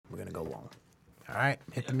All right,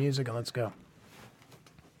 hit the music and let's go.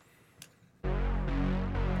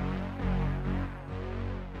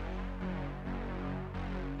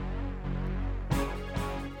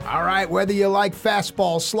 All right, whether you like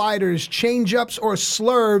fastballs, sliders, changeups, or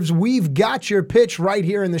slurves, we've got your pitch right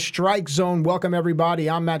here in the strike zone. Welcome, everybody.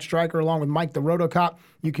 I'm Matt Stryker along with Mike the Rotocop.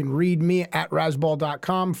 You can read me at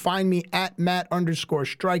razzball.com. Find me at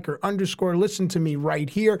Matt_Stryker_. Listen to me right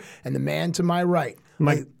here. And the man to my right.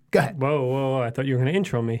 Mike. Go ahead. Whoa. I thought you were going to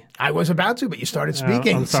intro me. I was about to, but you started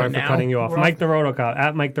speaking. I'm sorry for cutting you off. Mike the Rotocop,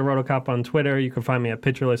 at Mike the Rotocop on Twitter. You can find me at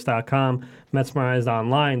pitcherlist.com,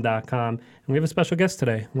 metsmerizedonline.com. And we have a special guest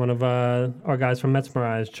today. One of our guys from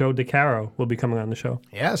Metsmerized, Joe DeCaro, will be coming on the show.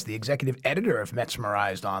 Yes, the executive editor of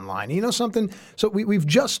Metsmerized Online. You know something? So we've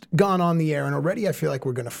just gone on the air, and already I feel like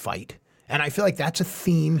we're going to fight. And I feel like that's a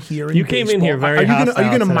theme here in You baseball. came in here very hostile. Are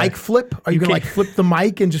you going to today. mic flip? Are you going to like flip the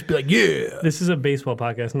mic and just be like, yeah? This is a baseball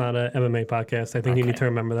podcast, not a MMA podcast. I think you need to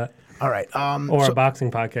remember that. All right. Or a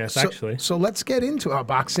boxing podcast, actually. So let's get into our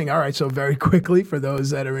boxing. All right. So very quickly, for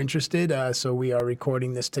those that are interested, so we are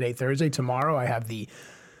recording this today, Thursday. Tomorrow, I have the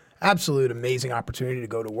absolute amazing opportunity to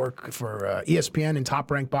go to work for ESPN and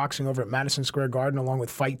Top Rank Boxing over at Madison Square Garden along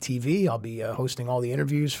with Fight TV. I'll be hosting all the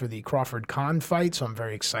interviews for the Crawford Khan fight, so I'm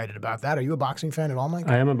very excited about that. Are you a boxing fan at all, Mike?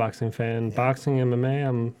 I am a boxing fan. Yeah. Boxing, MMA,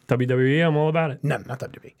 I'm WWE, I'm all about it. No, not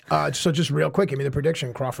WWE. So just real quick, give me the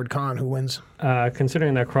prediction. Crawford Khan, who wins?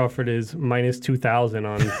 Considering that Crawford is minus 2,000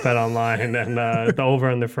 on Bet Online and the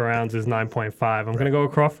over-under for rounds is 9.5, I'm going to go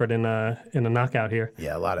with Crawford in a knockout here.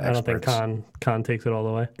 Yeah, a lot of experts. I don't think Khan takes it all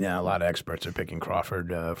the way. Yeah, a lot of experts are picking Crawford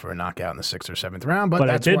for a knockout in the 6th or 7th round. But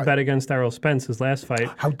I did bet against Errol Spence his last fight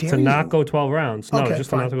to not go 12 rounds. No, just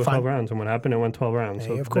to not go 12 rounds. And what happened? It went 12 rounds. Hey,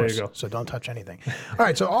 so of course. There you go. So don't touch anything. All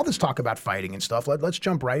right, so all this talk about fighting and stuff, let's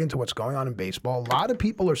jump right into what's going on in baseball. A lot of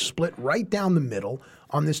people are split right down the middle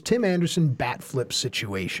on this Tim Anderson bat flip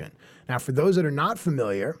situation. Now, for those that are not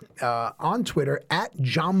familiar, on Twitter, at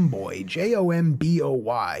Jomboy,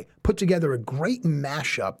 Jomboy, put together a great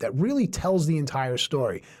mashup that really tells the entire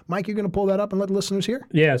story. Mike, you're going to pull that up and let the listeners hear?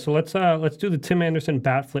 Yeah, so let's do the Tim Anderson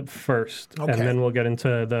bat flip first, and then we'll get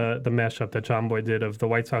into the mashup that Jomboy did of the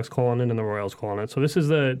White Sox calling it and the Royals calling it. So this is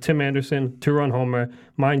the Tim Anderson 2-run homer.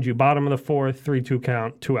 Mind you, bottom of the fourth, 3-2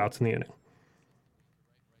 count, 2 outs in the inning.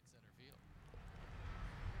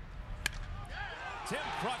 Tim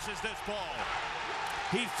crushes this ball.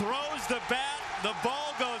 He throws the bat. The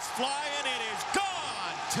ball goes flying. It is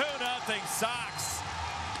gone. 2-0 Sox.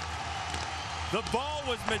 The ball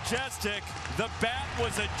was majestic. The bat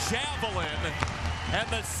was a javelin. And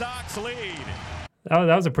the Sox lead. Oh,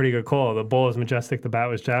 that was a pretty good call. The ball was majestic. The bat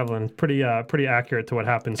was javelin. Pretty accurate to what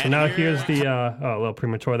happened. So now here's the a little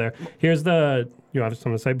premature there. Here's the. You have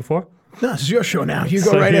something to say before? No, this is your show now. You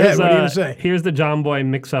go right ahead. What are you going to say? Here's the Jomboy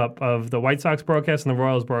mix-up of the White Sox broadcast and the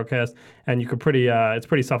Royals broadcast, and you could it's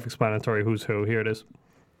pretty self-explanatory who's who. Here it is.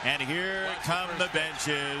 And here come the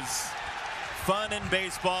benches. Fun in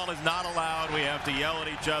baseball is not allowed. We have to yell at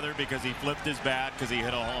each other because he flipped his bat because he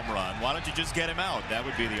hit a home run. Why don't you just get him out? That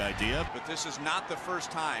would be the idea. But this is not the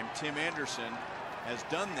first time Tim Anderson has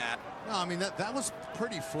done that. No, I mean, that was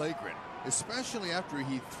pretty flagrant, especially after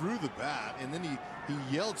he threw the bat and then he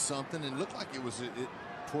yelled something and it looked like it was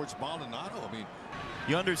towards Maldonado. I mean,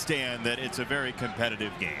 you understand that it's a very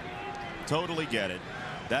competitive game. Totally get it.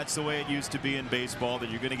 That's the way it used to be in baseball, that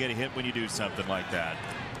you're going to get a hit when you do something like that.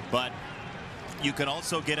 But you can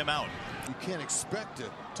also get him out. You can't expect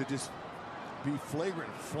to just be flagrant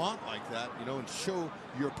and flaunt like that, and show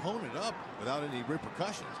your opponent up without any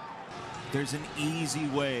repercussions. There's an easy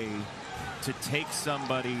way to take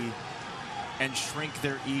somebody and shrink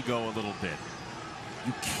their ego a little bit.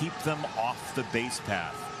 You keep them off the base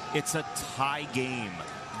path. It's a tie game.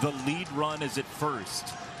 The lead run is at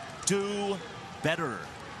first. Do better,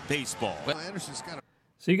 baseball. Well, Anderson's got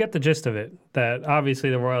So you get the gist of it, that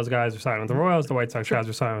obviously the Royals guys are signing with the Royals, the White Sox guys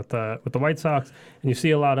are signing with the White Sox, and you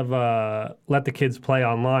see a lot of let the kids play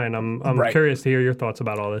online. I'm curious to hear your thoughts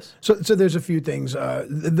about all this. So there's a few things.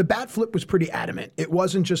 The bat flip was pretty adamant. It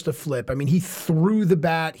wasn't just a flip. I mean, he threw the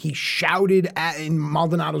bat, he shouted in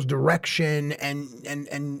Maldonado's direction,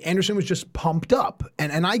 and Anderson was just pumped up.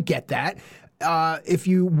 And I get that. If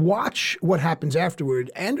you watch what happens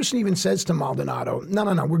afterward, Anderson even says to Maldonado, no,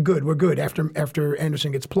 we're good after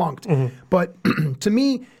Anderson gets plunked. Mm-hmm. But to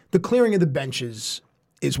me, the clearing of the benches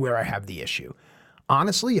is where I have the issue.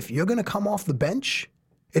 Honestly, if you're going to come off the bench,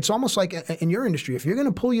 it's almost like in your industry, if you're going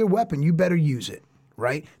to pull your weapon, you better use it,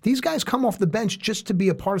 right? These guys come off the bench just to be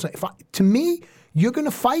a part of something. To me, you're going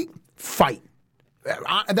to fight.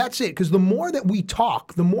 That's it. Because the more that we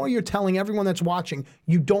talk, the more you're telling everyone that's watching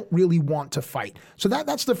you don't really want to fight. So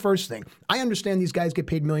that's the first thing. I understand these guys get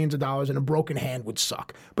paid millions of dollars and a broken hand would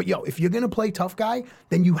suck. But if you're going to play tough guy,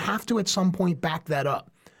 then you have to at some point back that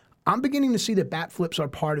up. I'm beginning to see that bat flips are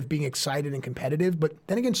part of being excited and competitive, but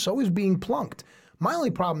then again, so is being plunked. My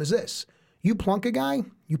only problem is this. You plunk a guy,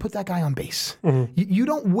 you put that guy on base. You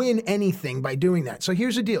don't win anything by doing that. So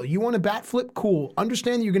here's the deal. You want a bat flip? Cool.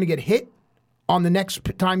 Understand that you're going to get hit on the next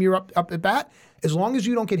time you're up at bat. As long as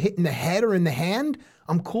you don't get hit in the head or in the hand,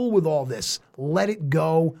 I'm cool with all this. Let it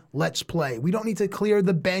go. Let's play. We don't need to clear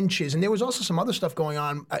the benches. And there was also some other stuff going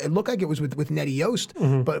on. It looked like it was with Nettie Yost,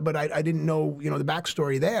 but I didn't know the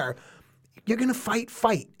backstory there. You're going to fight.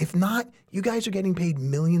 If not, you guys are getting paid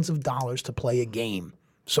millions of dollars to play a game.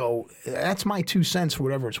 So that's my 2 cents for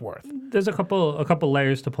whatever it's worth. There's a couple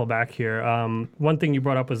layers to pull back here. One thing you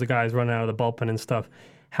brought up was the guys running out of the bullpen and stuff.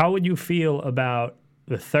 How would you feel about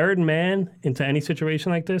the third man into any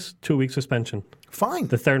situation like this? 2-week suspension. Fine.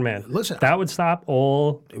 The third man. Listen, that would stop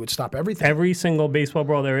all. It would stop everything. Every single baseball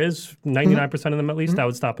brawl there is, 99% of them at least, that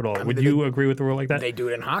would stop it all. Would you agree with the rule like that? They do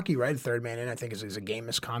it in hockey, right? Third man in, I think, is a game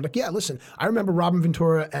misconduct. Yeah, listen, I remember Robin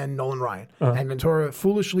Ventura and Nolan Ryan. And Ventura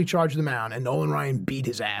foolishly charged the mound, and Nolan Ryan beat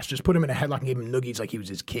his ass. Just put him in a headlock and gave him noogies like he was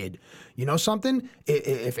his kid. You know something?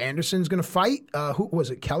 If Anderson's going to fight, who was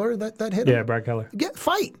it, Keller that hit him? Yeah, Brad Keller.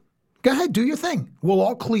 Fight. Go ahead, do your thing. We'll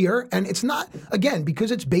all clear. And it's not, again, because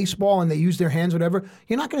it's baseball and they use their hands, whatever,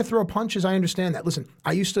 you're not going to throw punches. I understand that. Listen,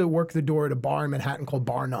 I used to work the door at a bar in Manhattan called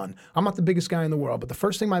Bar None. I'm not the biggest guy in the world, but the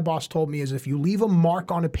first thing my boss told me is if you leave a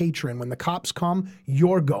mark on a patron, when the cops come,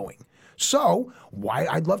 you're going. So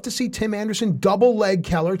I'd love to see Tim Anderson double leg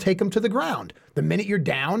Keller, take him to the ground. The minute you're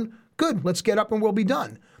down, good, let's get up and we'll be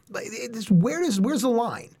done. Where's the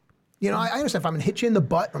line? I understand if I'm going to hit you in the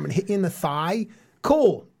butt, I'm going to hit you in the thigh.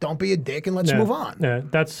 Cool. Don't be a dick and let's move on. Yeah,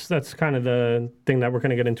 that's kind of the thing that we're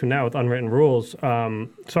going to get into now with unwritten rules.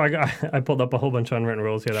 So I pulled up a whole bunch of unwritten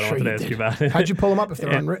rules here that I wanted to ask you about. How'd you pull them up if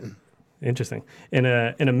they're unwritten? Interesting. In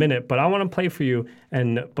a minute, but I want to play for you.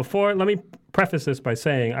 And before, let me preface this by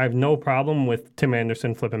saying I have no problem with Tim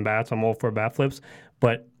Anderson flipping bats. I'm all for bat flips,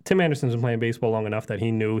 but Tim Anderson's been playing baseball long enough that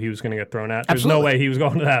he knew he was going to get thrown at. There's no way he was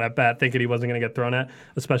going to that at bat thinking he wasn't going to get thrown at,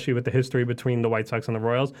 especially with the history between the White Sox and the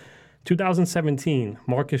Royals. 2017,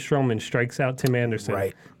 Marcus Stroman strikes out Tim Anderson.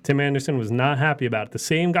 Right. Tim Anderson was not happy about it. The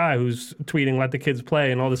same guy who's tweeting, let the kids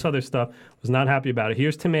play and all this other stuff, was not happy about it.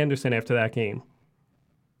 Here's Tim Anderson after that game.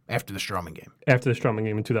 After the Stroman game. After the Stroman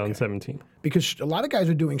game in 2017. Okay. Because a lot of guys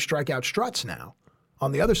are doing strikeout struts now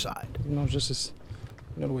on the other side. Just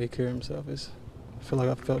the way he carried himself is, I feel like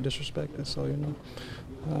I felt disrespected. So,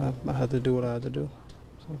 I had to do what I had to do.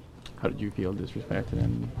 So. How did you feel disrespected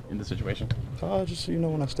in the situation? Just,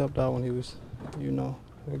 when I stepped out when he was,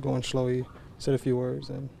 going slow, he said a few words,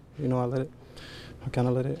 and, I kind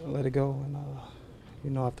of let it go.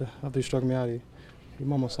 And, after he struck me out, he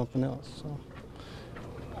mumbled something else.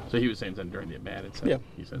 So he was saying something during the at-bat itself? Yeah.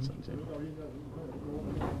 He said something to you.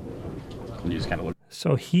 And you just kind of looked.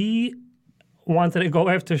 So he wanted to go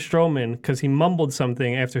after Stroman because he mumbled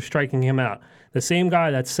something after striking him out. The same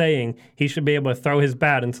guy that's saying he should be able to throw his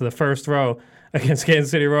bat into the first row against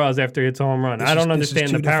Kansas City Royals after he hits a home run. I don't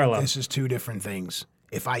understand the parallel. This is two different things.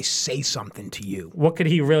 If I say something to you. What could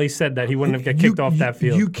he really said that he wouldn't have get kicked off that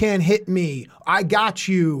field? You can't hit me. I got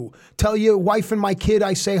you. Tell your wife and my kid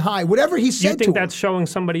I say hi. Whatever he said to him. You think that's showing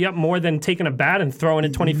somebody up more than taking a bat and throwing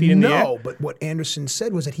it 20 feet in the air? No, but what Anderson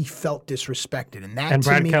said was that he felt disrespected. And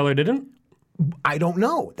Brad Keller didn't? I don't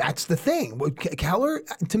know. That's the thing. Keller,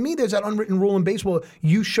 to me, there's that unwritten rule in baseball.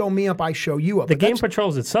 You show me up, I show you up. The game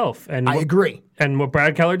patrols itself. And I agree. And what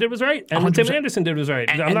Brad Keller did was right. And what Tim Anderson did was right.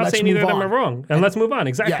 I'm not saying either of them are wrong. And let's move on.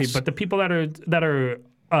 Exactly. Yes. But the people that are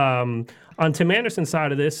on Tim Anderson's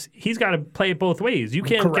side of this, he's got to play it both ways. You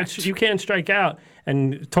can't strike out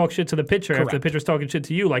and talk shit to the pitcher after the pitcher's talking shit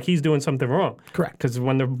to you like he's doing something wrong. Correct. Because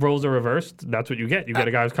when the roles are reversed, that's what you get. You get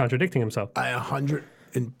a guy who's contradicting himself. I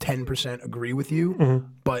 110% agree with you,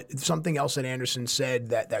 but something else that Anderson said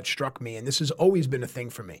that struck me, and this has always been a thing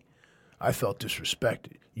for me. I felt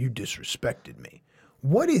disrespected. You disrespected me.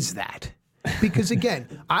 What is that? Because again,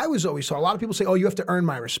 I was always taught, a lot of people say, oh, you have to earn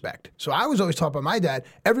my respect. So I was always taught by my dad,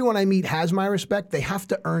 everyone I meet has my respect. They have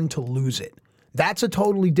to earn to lose it. That's a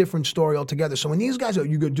totally different story altogether. So when these guys are,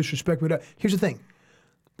 you go disrespect me, here's the thing.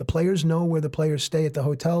 The players know where the players stay at the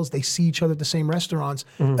hotels. They see each other at the same restaurants.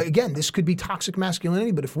 Again, this could be toxic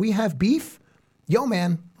masculinity, but if we have beef, yo,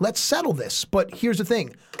 man, let's settle this. But here's the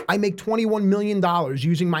thing. I make $21 million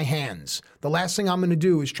using my hands. The last thing I'm going to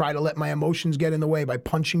do is try to let my emotions get in the way by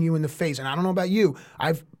punching you in the face. And I don't know about you.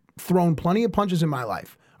 I've thrown plenty of punches in my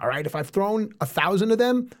life. All right, if I've thrown 1,000 of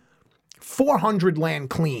them, 400 land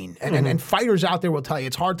clean. And fighters out there will tell you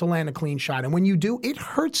it's hard to land a clean shot. And when you do, it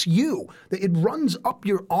hurts you. It runs up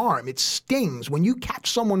your arm. It stings. When you catch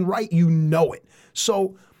someone right, you know it.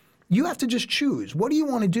 So you have to just choose. What do you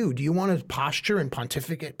want to do? Do you want to posture and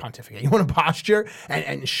pontificate? You want to posture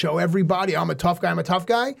and show everybody I'm a tough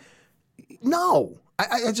guy? No.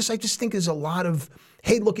 I just think there's a lot of,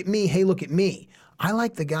 hey, look at me. Hey, look at me. I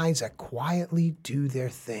like the guys that quietly do their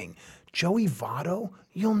thing. Joey Votto,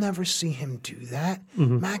 you'll never see him do that.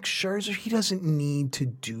 Max Scherzer, he doesn't need to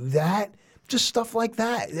do that. Just stuff like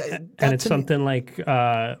that. And it's something like, and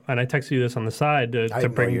I texted you this on the side to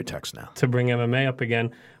bring your text now. To bring MMA up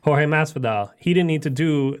again. Jorge Masvidal, he didn't need to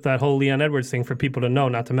do that whole Leon Edwards thing for people to know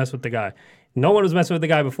not to mess with the guy. No one was messing with the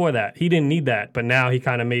guy before that. He didn't need that, but now he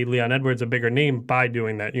kind of made Leon Edwards a bigger name by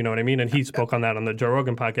doing that. You know what I mean? And he spoke on that on the Joe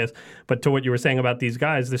Rogan podcast. But to what you were saying about these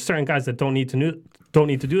guys, there's certain guys that don't need to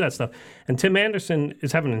do that stuff. And Tim Anderson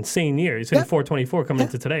is having an insane year. He's hitting 424 coming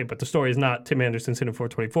into today. But the story is not Tim Anderson's hitting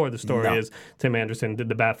 424. The story is Tim Anderson did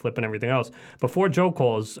the bat flip and everything else. Before Joe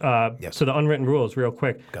calls to the unwritten rules, real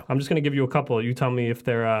quick, I'm just going to give you a couple. You tell me if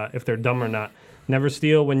they're dumb or not. Never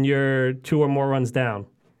steal when you're 2 or more runs down.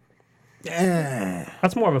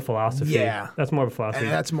 That's more of a philosophy. Yeah. That's more of a philosophy.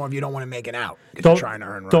 And that's more of you don't want to make it out. You're trying to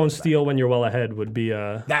earn runs. Don't steal when you're well ahead would be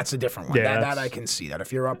That's a different one. Yeah, that I can see that.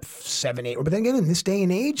 If you're up 7, 8. But then again, in this day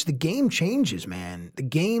and age, the game changes, man. The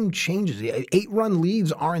game changes. 8-run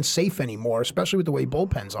leads aren't safe anymore, especially with the way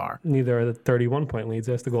bullpens are. Neither are the 31-point leads.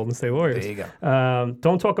 That's the Golden State Warriors. There you go.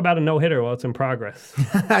 Don't talk about a no-hitter while it's in progress.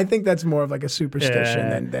 I think that's more of like a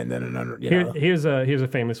superstition than an under. Here's a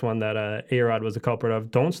famous one that A-Rod was a culprit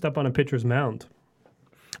of. Don't step on a pitcher's mound.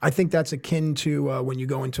 I think that's akin to when you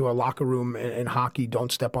go into a locker room in hockey,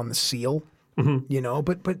 don't step on the seal,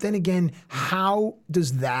 But then again, how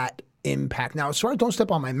does that impact? Now, as far as don't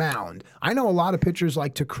step on my mound, I know a lot of pitchers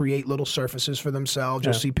like to create little surfaces for themselves.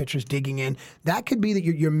 You'll see pitchers digging in. That could be that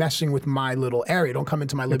you're messing with my little area. Don't come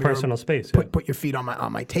into my living room. Personal space. Put your feet on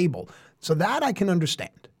my table. So that I can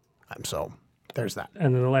understand. So there's that.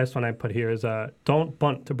 And then the last one I put here is don't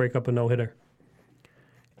bunt to break up a no-hitter.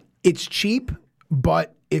 It's cheap,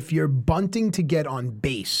 but if you're bunting to get on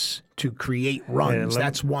base to create runs,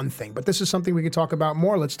 that's one thing. But this is something we could talk about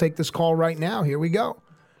more. Let's take this call right now. Here we go.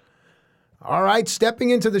 All right,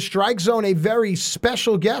 stepping into the strike zone, a very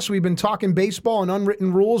special guest. We've been talking baseball and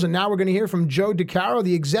unwritten rules, and now we're going to hear from Joe DeCaro,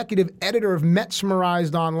 the executive editor of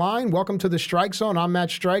Metsmerized Online. Welcome to the Strike Zone. I'm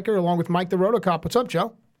Matt Stryker, along with Mike the Rotocop. What's up,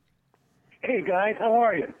 Joe? Hey, guys. How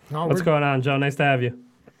are you? What's going on, Joe? Nice to have you.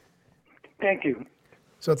 Thank you.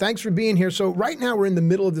 So thanks for being here. So right now we're in the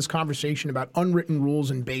middle of this conversation about unwritten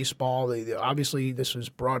rules in baseball. Obviously, this was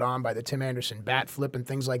brought on by the Tim Anderson bat flip and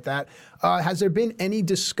things like that. Has there been any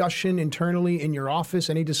discussion internally in your office,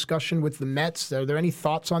 any discussion with the Mets? Are there any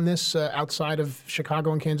thoughts on this outside of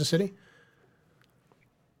Chicago and Kansas City?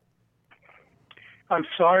 I'm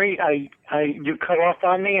sorry, you cut off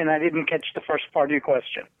on me, and I didn't catch the first part of your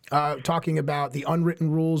question. Talking about the unwritten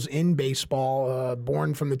rules in baseball,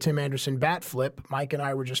 born from the Tim Anderson bat flip. Mike and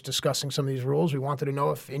I were just discussing some of these rules. We wanted to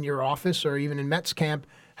know if in your office or even in Mets camp,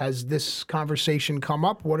 has this conversation come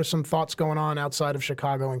up? What are some thoughts going on outside of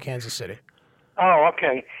Chicago and Kansas City? Oh,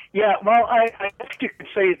 okay. Yeah, well, I guess you could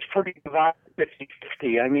say it's pretty divided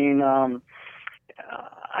 50-50. I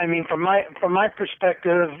mean, from my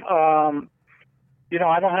perspective,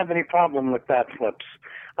 I don't have any problem with bat flips.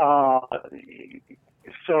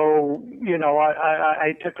 So,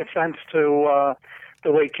 I took offense to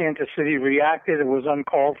the way Kansas City reacted. It was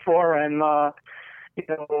uncalled for, and,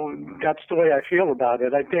 that's the way I feel about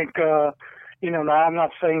it. I think, now I'm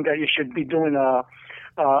not saying that you should be doing a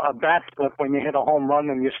bat flip when you hit a home run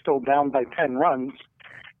and you're still down by 10 runs.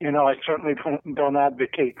 I certainly don't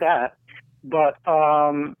advocate that. But,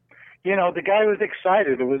 the guy was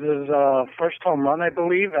excited. It was his first home run, I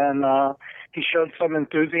believe, and he showed some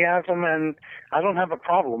enthusiasm, and I don't have a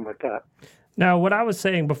problem with that. Now, what I was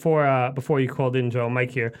saying before you called in, Joe,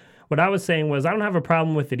 Mike here, what I was saying was I don't have a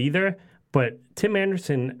problem with it either, but Tim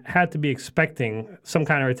Anderson had to be expecting some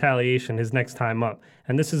kind of retaliation his next time up.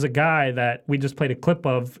 And this is a guy that we just played a clip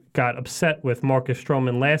of, got upset with Marcus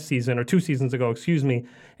Stroman last season, or 2 seasons ago,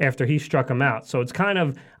 after he struck him out. So it's kind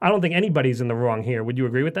of, I don't think anybody's in the wrong here. Would you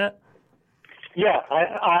agree with that? Yeah,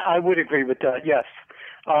 I would agree with that, yes.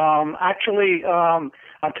 Actually,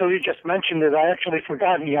 until you just mentioned it, I actually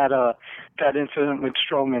forgot he had that incident with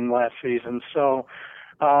Stroman last season. So,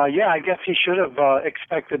 I guess he should have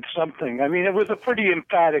expected something. I mean, it was a pretty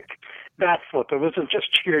emphatic bat flip. It wasn't just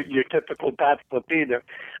your typical bat flip either.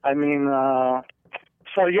 I mean, I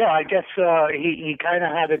guess he kind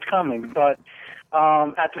of had it coming. But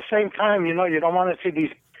At the same time, you don't want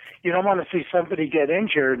to see somebody get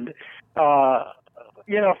injured,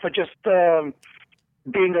 for just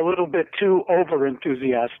being a little bit too over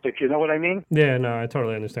enthusiastic. You know what I mean? Yeah, no, I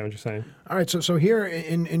totally understand what you're saying. All right, so here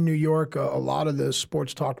in New York, a lot of the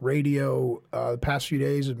sports talk radio the past few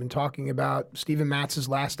days have been talking about Steven Matz's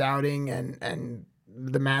last outing and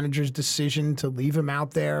the manager's decision to leave him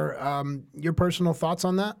out there. Your personal thoughts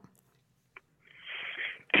on that?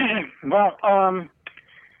 Well,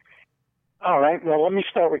 all right. Well, let me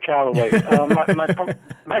start with Callaway.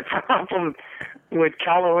 My problem with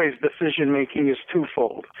Callaway's decision-making is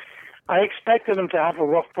twofold. I expected him to have a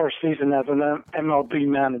rough first season as an MLB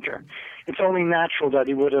manager. It's only natural that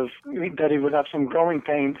he would have some growing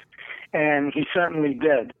pains, and he certainly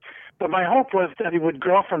did. But my hope was that he would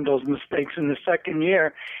grow from those mistakes in the second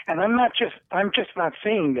year, and I'm just not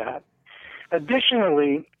seeing that.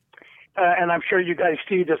 Additionally, and I'm sure you guys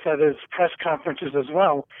see this at his press conferences as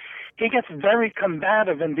well, he gets very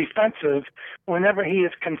combative and defensive whenever he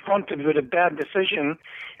is confronted with a bad decision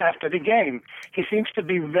after the game. He seems to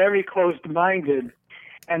be very closed-minded,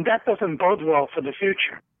 and that doesn't bode well for the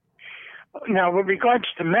future. Now, with regards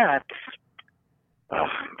to Matz,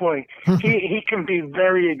 he can be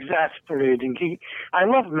very exasperating. I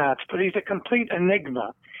love Matz, but he's a complete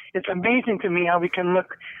enigma. It's amazing to me how he can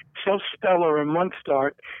look so stellar in one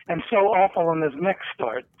start and so awful in his next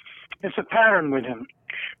start. It's a pattern with him.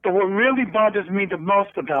 But what really bothers me the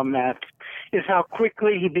most about Matz is how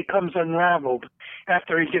quickly he becomes unraveled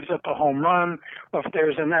after he gives up a home run or if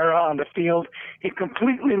there's an error on the field. He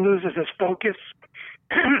completely loses his focus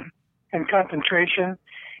and concentration,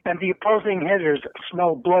 and the opposing hitters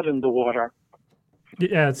smell blood in the water.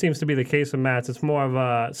 Yeah, it seems to be the case with Matz. It's more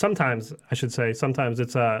of sometimes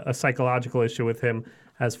it's a psychological issue with him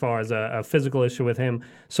as far as a physical issue with him.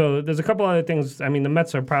 So there's a couple other things. I mean, the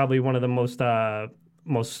Mets are probably one of the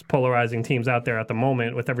most polarizing teams out there at the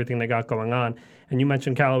moment with everything they got going on. And you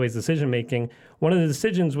mentioned Callaway's decision-making. One of the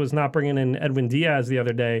decisions was not bringing in Edwin Diaz the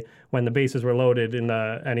other day when the bases were loaded, and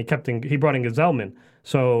he brought in Gesellman.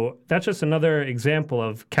 So that's just another example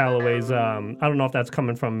of Callaway's. I don't know if that's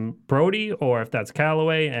coming from Brody or if that's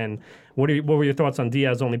Callaway. And what were your thoughts on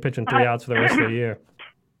Diaz only pitching 3 outs for the rest of the year?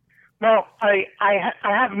 Well, I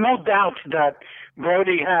have no doubt that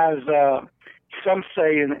Brody has some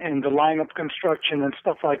say in the lineup construction and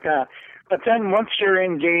stuff like that. But then once you're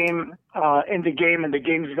in the game and the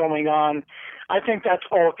game's going on, I think that's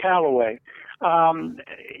all Callaway.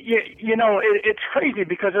 It's crazy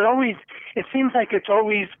because it seems like it's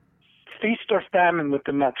always feast or famine with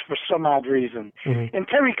the Mets for some odd reason. Mm-hmm. In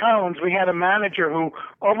Terry Collins, we had a manager who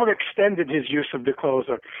overextended his use of the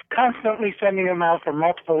closer, constantly sending him out for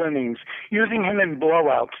multiple innings, using him in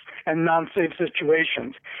blowouts and non-save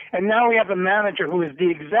situations. And now we have a manager who is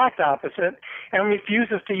the exact opposite and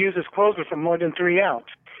refuses to use his closer for more than 3 outs.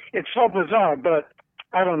 It's so bizarre, but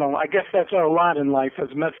I don't know. I guess that's our lot in life as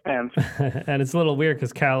Mets fans. And it's a little weird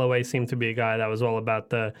because Callaway seemed to be a guy that was all about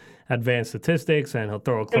the advanced statistics, and he'll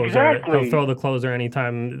throw a closer. Exactly. He'll throw the closer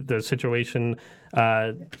anytime the situation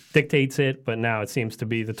dictates it. But now it seems to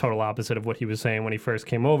be the total opposite of what he was saying when he first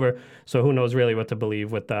came over. So who knows really what to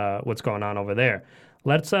believe with what's going on over there.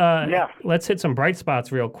 Let's hit some bright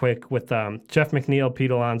spots real quick with Jeff McNeil,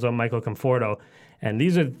 Pete Alonso, Michael Conforto. And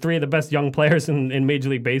these are 3 of the best young players in Major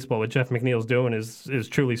League Baseball. What Jeff McNeil's doing is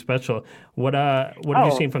truly special. What have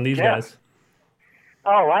you seen from these guys?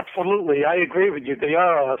 Oh, absolutely. I agree with you. They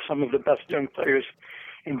are some of the best young players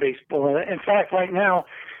in baseball. In fact, right now,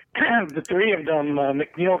 the 3 of them,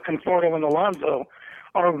 McNeil, Conforto, and Alonso,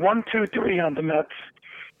 are 1, 2, 3 on the Mets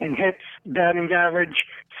in hits, batting average,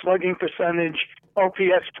 slugging percentage,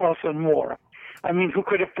 OPS plus, and more. I mean, who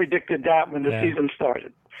could have predicted that when the season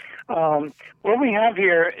started? What we have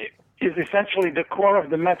here is essentially the core of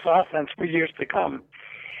the Mets offense for years to come.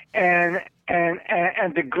 And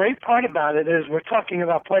the great part about it is we're talking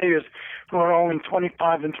about players who are only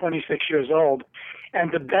 25 and 26 years old,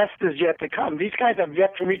 and the best is yet to come. These guys have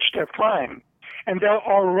yet to reach their prime, and they're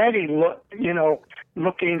already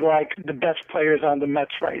looking like the best players on the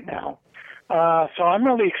Mets right now. So I'm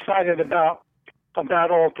really excited about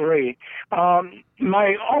all 3.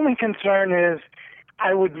 My only concern is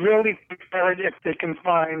I would really prefer it if they can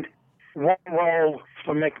find one role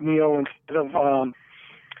for McNeil instead of,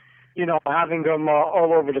 having them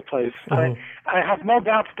all over the place. Mm-hmm. I have no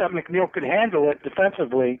doubts that McNeil could handle it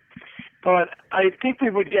defensively, but I think we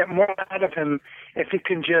would get more out of him if he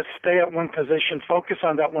can just stay at one position, focus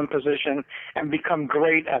on that one position, and become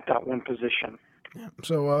great at that one position. Yeah.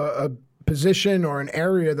 So position or an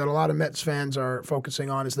area that a lot of Mets fans are focusing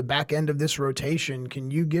on is the back end of this rotation.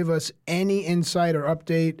 Can you give us any insight or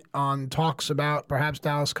update on talks about perhaps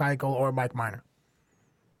Dallas Keuchel or Mike Minor?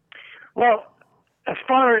 Well, as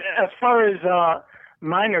far as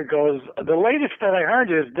Minor goes, the latest that I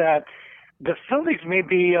heard is that the Phillies may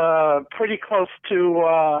be pretty close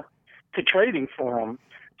to trading for him.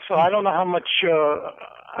 So I don't know how much.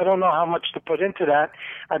 I don't know how much to put into that.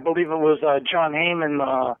 I believe it was John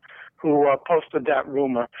Heyman who posted that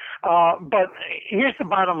rumor. But here's the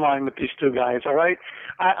bottom line with these two guys. All right,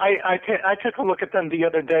 I took a look at them the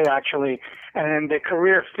other day actually, and their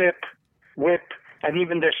career FIP, WHIP, and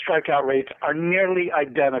even their strikeout rates are nearly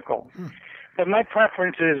identical. But my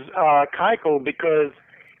preference is Keuchel because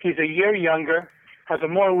he's a year younger, has a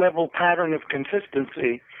more level pattern of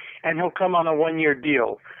consistency, and he'll come on a one-year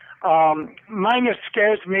deal. Minor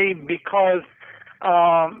scares me because,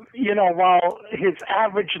 while his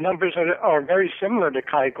average numbers are very similar to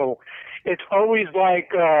Keuchel, it's always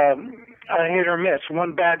like a hit or miss.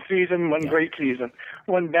 One bad season, one great season.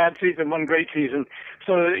 One bad season, one great season.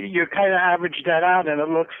 So you kind of average that out, and it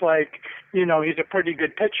looks like, he's a pretty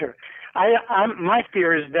good pitcher. My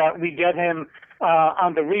fear is that we get him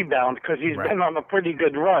on the rebound because he's been on a pretty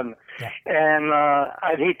good run. Yeah. And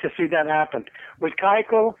I'd hate to see that happen. With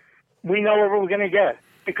Keuchel, we know what we're going to get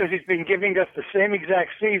because he's been giving us the same exact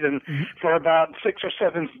season for about 6 or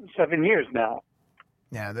 7 years now.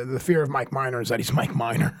 Yeah, the fear of Mike Minor is that he's Mike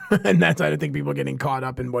Minor, and that's I think people are getting caught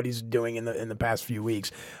up in what he's doing in the past few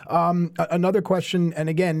weeks. Another question, and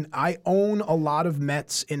again, I own a lot of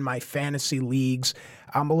Mets in my fantasy leagues.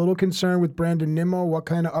 I'm a little concerned with Brandon Nimmo. What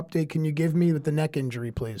kind of update can you give me with the neck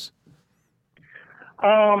injury, please?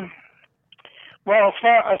 Well,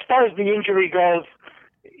 as far as the injury goes,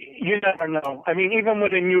 you never know. I mean, even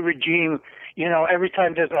with a new regime, every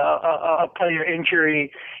time there's a player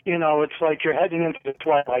injury, it's like you're heading into the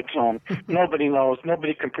twilight zone. Nobody knows.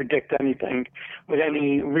 Nobody can predict anything with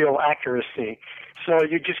any real accuracy. So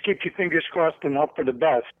you just keep your fingers crossed and hope for the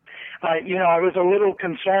best. I was a little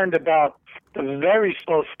concerned about the very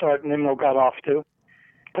slow start Nimmo got off to,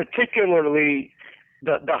 particularly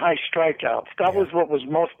the high strikeouts. That was what was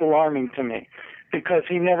most alarming to me, because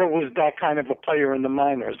he never was that kind of a player in the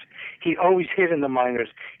minors. He always hit in the minors.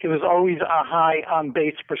 He was always a high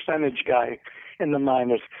on-base percentage guy in the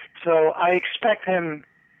minors. So I expect him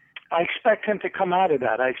to come out of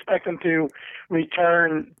that. I expect him to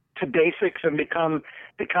return to basics and become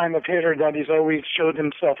the kind of hitter that he's always showed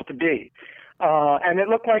himself to be. And it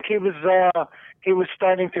looked like he was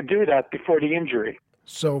starting to do that before the injury.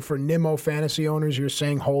 So for Nimmo fantasy owners, you're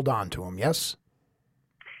saying hold on to him, yes?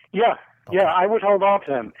 Yeah. Okay. Yeah, I would hold on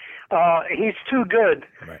to him. He's too good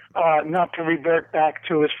not to revert back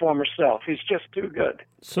to his former self. He's just too good.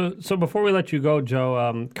 So before we let you go,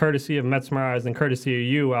 Joe, courtesy of Mets Mirage and courtesy of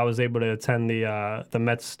you, I was able to attend the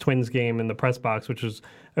Mets Twins game in the press box, which was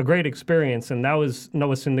a great experience. And that was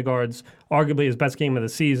Noah Syndergaard's arguably his best game of the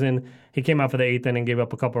season. He came out for the 8th inning, gave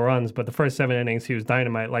up a couple runs, but the first 7 innings he was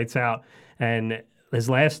dynamite, lights out. And his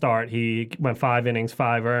last start, he went 5 innings,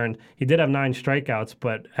 5 earned. He did have 9 strikeouts,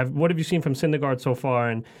 but what have you seen from Syndergaard so far?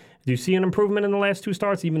 And do you see an improvement in the last 2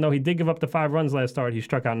 starts? Even though he did give up the 5 runs last start, he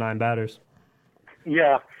struck out 9 batters.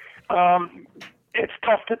 Yeah, it's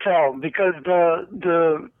tough to tell because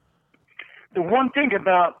the one thing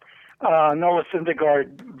about Noah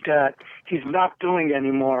Syndergaard that he's not doing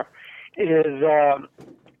anymore is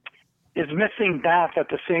missing bats at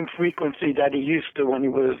the same frequency that he used to when he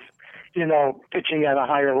was, pitching at a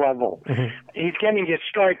higher level. Mm-hmm. He's getting his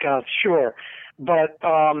strikeouts, sure, but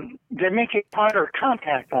they're making harder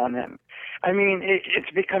contact on him. I mean,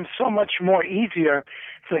 it's become so much more easier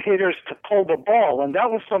for hitters to pull the ball, and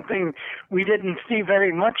that was something we didn't see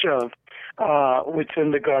very much of with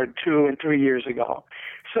Syndergaard 2 and 3 years ago.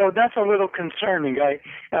 So that's a little concerning.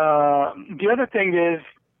 The other thing is,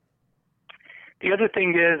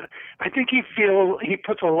 I think he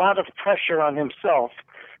puts a lot of pressure on himself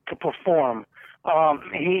to perform.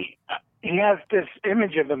 He has this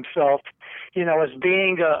image of himself, as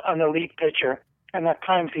being an elite pitcher, and at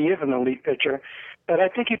times he is an elite pitcher. But I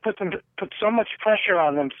think he puts so much pressure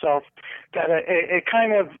on himself that it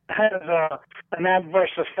kind of has an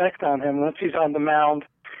adverse effect on him once he's on the mound,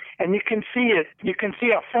 and you can see it. You can see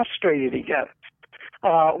how frustrated he gets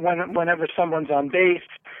whenever someone's on base.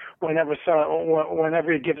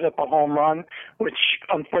 Whenever he gives up a home run, which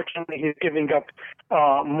unfortunately he's giving up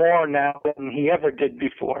more now than he ever did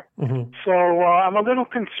before. Mm-hmm. So I'm a little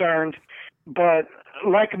concerned, but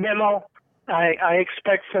like Nimmo, I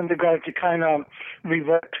expect Syndergaard to kind of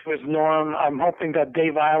revert to his norm. I'm hoping that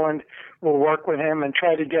Dave Island will work with him and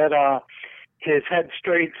try to get his head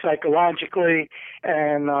straight psychologically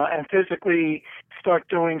and physically start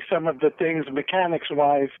doing some of the things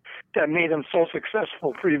mechanics-wise that made him so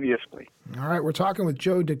successful previously. All right, we're talking with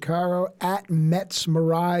Joe DeCaro at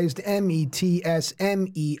Metsmerized, METSMERIZED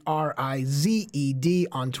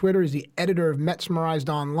on Twitter. He's the editor of Metsmerized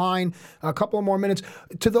Online. A couple of more minutes.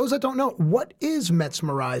 To those that don't know, what is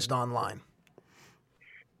Metsmerized Online?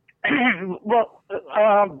 Well,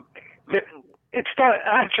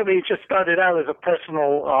 it just started out as a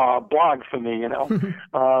personal blog for me,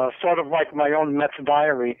 sort of like my own Mets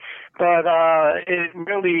diary. But it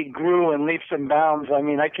really grew in leaps and bounds. I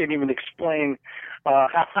mean, I can't even explain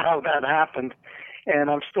how that happened, and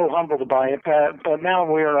I'm still humbled by it. But now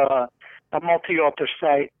we're a multi-author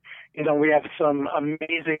site. We have some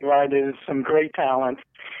amazing writers, some great talent,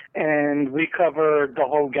 and we cover the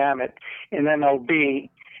whole gamut in MLB.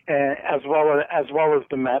 As well as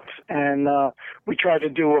the Mets, and we try to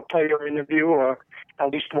do a player interview, or at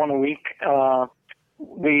least one a week.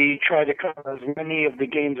 We try to cover as many of the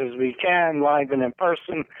games as we can, live and in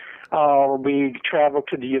person. We travel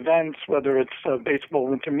to the events, whether it's baseball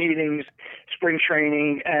winter meetings, spring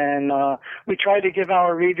training, and we try to give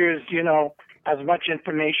our readers, as much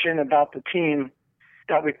information about the team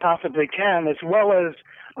that we possibly can, as well as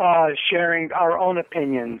sharing our own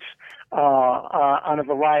opinions on a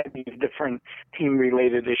variety of different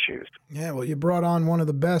team-related issues. Yeah, well, you brought on one of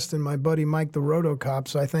the best in my buddy Mike the Rotocop,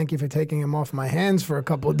 so I thank you for taking him off my hands for a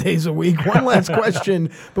couple of days a week. One last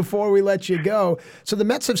question before we let you go. So the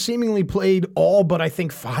Mets have seemingly played all but, I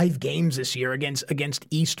think, 5 games this year against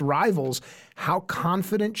East rivals. How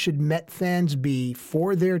confident should Met fans be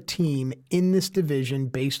for their team in this division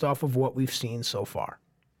based off of what we've seen so far?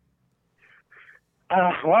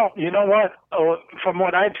 Well, you know what? From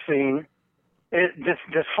what I've seen,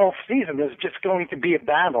 this whole season is just going to be a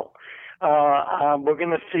battle. We're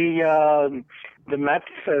going to see the Mets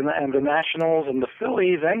and the Nationals and the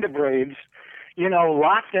Phillies and the Braves,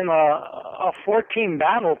 locked in a 14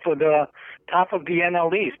 battle for the top of the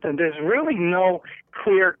NL East. And there's really no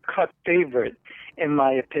clear-cut favorite, in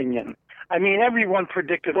my opinion. I mean, everyone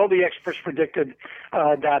predicted, all the experts predicted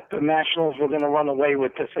that the Nationals were going to run away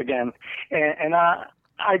with this again. And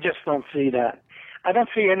I just don't see that. I don't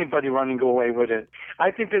see anybody running away with it.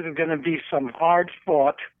 I think there's going to be some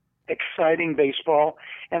hard-fought, exciting baseball,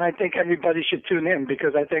 and I think everybody should tune in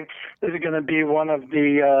because I think this is going to be one of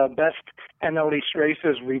the best NL East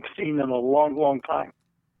races we've seen in a long, long time.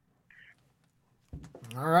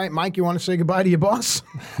 All right, Mike, you want to say goodbye to your boss?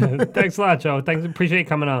 Thanks a lot, Joe. Appreciate you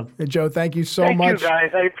coming on. Hey, Joe, thank you so much. Thank you,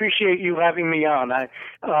 guys. I appreciate you having me on. I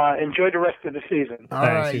enjoy the rest of the season. All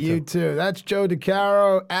right, you too. That's Joe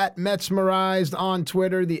DeCaro at Metsmerized on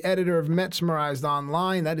Twitter, the editor of Metsmerized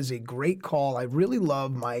Online. That is a great call. I really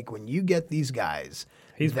love, Mike, when you get these guys.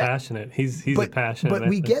 He's passionate. He's a passionate. But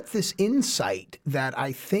we get this insight that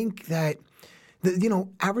I think that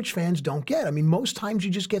average fans don't get. I mean, most times you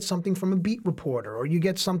just get something from a beat reporter or you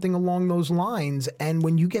get something along those lines. And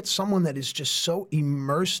when you get someone that is just so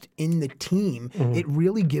immersed in the team, it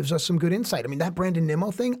really gives us some good insight. I mean, that Brandon Nimmo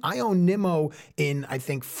thing, I own Nimmo in, I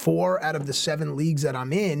think, 4 out of the 7 leagues that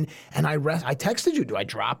I'm in. And I texted you, do I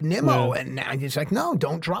drop Nimmo? Yeah. And it's like, no,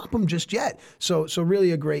 don't drop him just yet. So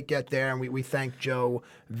really a great get there. And we thank Joe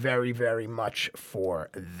very, very much for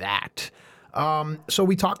that. So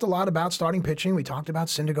we talked a lot about starting pitching. We talked about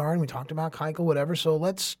Syndergaard, and we talked about Keuchel, whatever. So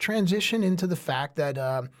let's transition into the fact that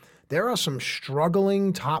there are some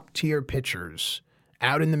struggling top-tier pitchers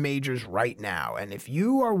out in the majors right now. And if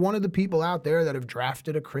you are one of the people out there that have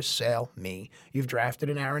drafted a Chris Sale, me. You've drafted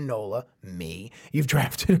an Aaron Nola, me. You've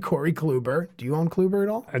drafted a Corey Kluber. Do you own Kluber at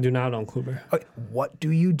all? I do not own Kluber. What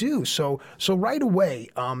do you do? So right away,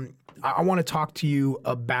 I want to talk to you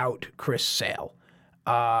about Chris Sale.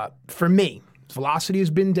 For me, velocity has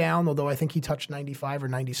been down, although I think he touched 95 or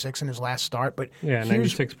 96 in his last start. But yeah,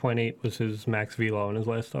 96.8 was his max velo in his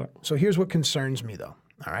last start. So here's what concerns me, though.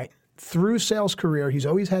 All right. Through Sale's career, he's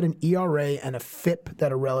always had an ERA and a FIP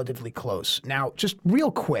that are relatively close. Now, just real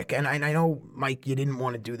quick, and I know, Mike, you didn't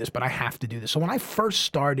want to do this, but I have to do this. So when I first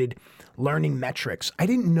started learning metrics, I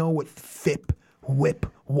didn't know what FIP, WHIP,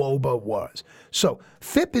 WOBA was. So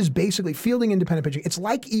FIP is basically fielding independent pitching. It's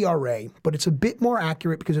like ERA, but it's a bit more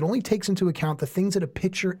accurate because it only takes into account the things that a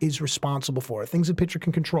pitcher is responsible for, things a pitcher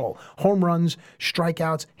can control: home runs,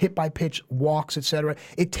 strikeouts, hit by pitch, walks, etc.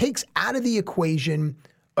 It takes out of the equation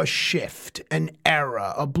a shift, an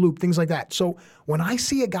error, a bloop, things like that. So when I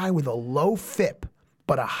see a guy with a low FIP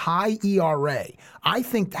but a high ERA, I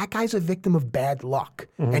think that guy's a victim of bad luck.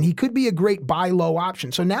 And he could be a great buy low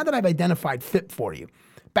option. So now that I've identified FIP for you,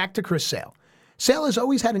 back to Chris Sale. Sale has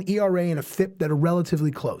always had an ERA and a FIP that are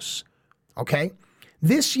relatively close. Okay?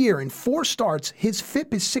 This year, in 4 starts, his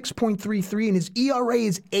FIP is 6.33 and his ERA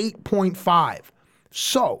is 8.5.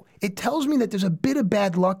 So it tells me that there's a bit of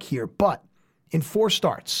bad luck here, but in 4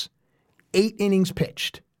 starts, 8 innings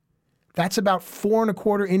pitched. That's about 4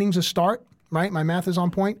 1/4 innings a start, right? My math is on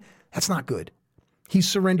point. That's not good. He's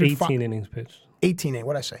surrendered 18 innings pitched. 18 innings.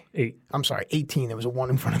 What did I say? 8. I'm sorry, 18. There was a 1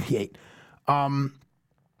 in front of the 8.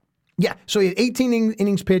 Yeah, so he had 18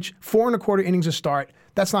 innings pitched, 4 1/4 innings a start.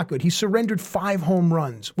 That's not good. He surrendered 5 home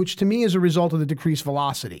runs, which to me is a result of the decreased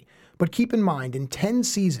velocity. But keep in mind, in 10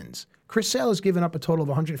 seasons, Chris Sale has given up a total of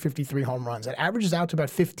 153 home runs. That averages out to about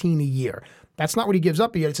 15 a year. That's not what he gives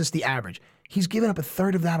up yet. It's just the average. He's given up a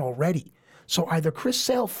third of that already. So either Chris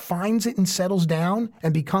Sale finds it and settles down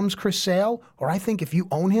and becomes Chris Sale, or I think if you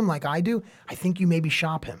own him like I do, I think you maybe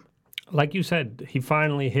shop him. Like you said, he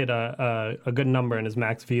finally hit a good number in his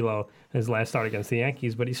max velo in his last start against the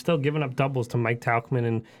Yankees, but he's still giving up doubles to Mike Tauchman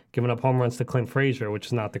and giving up home runs to Clint Frazier, which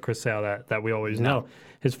is not the Chris Sale that we always know.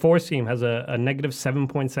 His four-seam has a negative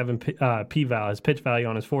 7.7 p-val, his pitch value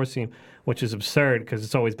on his four-seam, which is absurd because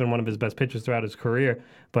it's always been one of his best pitchers throughout his career.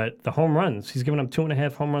 But the home runs, he's given up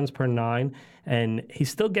 2.5 home runs per 9, and he's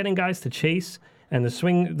still getting guys to chase. And the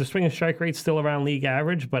swing and strike rate's still around league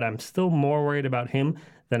average, but I'm still more worried about him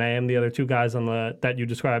than I am the other 2 guys on that you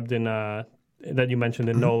described in that you mentioned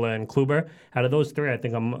in Nola and Kluber. Out of those 3, I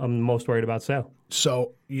think I'm most worried about Sale.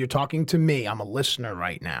 So you're talking to me. I'm a listener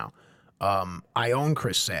right now. I own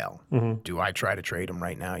Chris Sale. Do I try to trade him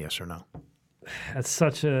right now? Yes or no? That's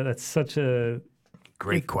such a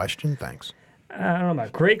great question. Thanks. I don't know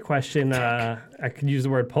about great question. I could use the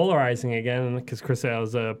word polarizing again because Chris Sale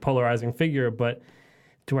is a polarizing figure, but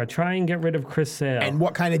do I try and get rid of Chris Sale? And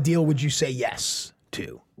what kind of deal would you say yes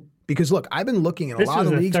to? Because, look, I've been looking at a lot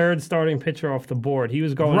of leagues. This was the 3rd starting pitcher off the board. He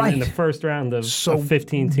was going in the first round of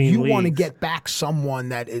 15-team leagues. You want to get back someone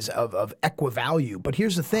that is of equi-value. But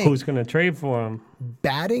here's the thing. Who's going to trade for him?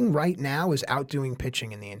 Batting right now is outdoing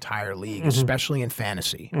pitching in the entire league, especially in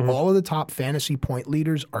fantasy. All of the top fantasy point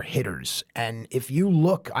leaders are hitters. And if you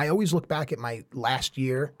look, I always look back at my last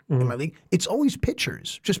year in my league, it's always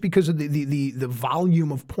pitchers just because of the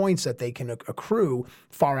volume of points that they can accrue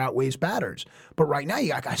far outweighs batters. But right now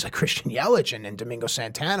you got guys like Christian Yelich and Domingo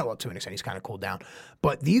Santana. Well, to an extent, he's kind of cooled down.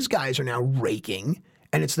 But these guys are now raking,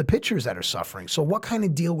 and it's the pitchers that are suffering. So what kind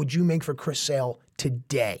of deal would you make for Chris Sale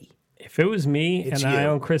today? If it was me I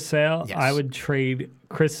own Chris Sale, I would trade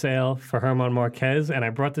Chris Sale for German Marquez. And I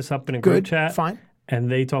brought this up in a group chat. Fine.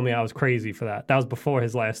 And they told me I was crazy for that. That was before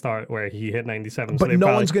his last start where he hit 97. But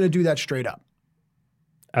no one's going to do that straight up.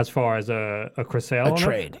 As far as a Chris Sale owner?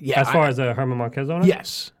 Trade. Yeah. As far as a German Marquez owner?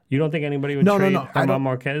 Yes. You don't think anybody would trade German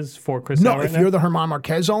Marquez for Chris Sale right if you're the German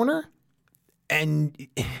Marquez owner, and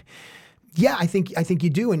yeah, I think you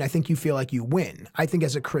do, and I think you feel like you win. I think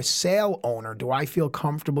as a Chris Sale owner, do I feel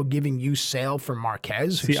comfortable giving you Sale for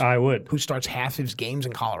Marquez? I would. Who starts half his games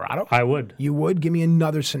in Colorado? I would. You would? Give me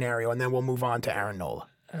another scenario, and then we'll move on to Aaron Nola.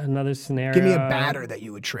 Another scenario? Give me a batter that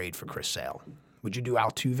you would trade for Chris Sale. Would you do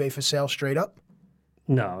Altuve for Sale straight up?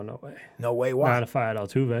 No way. No way? Why? Not if I had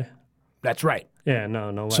Altuve. That's right. Yeah,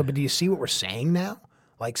 no way. So, but do you see what we're saying now?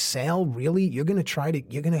 Like Sale, really, you're going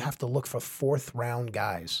to have to look for 4th round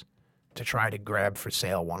guys to try to grab for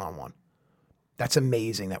Sale one-on-one. That's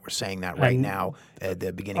amazing that we're saying that right now at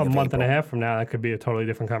the beginning of April. A month and a half from now, that could be a totally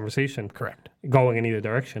different conversation. Correct. Going in either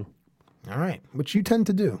direction. All right, which you tend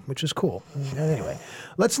to do, which is cool. Anyway,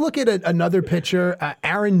 let's look at another pitcher,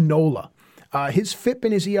 Aaron Nola. His FIP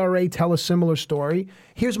and his ERA tell a similar story.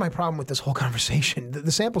 Here's my problem with this whole conversation.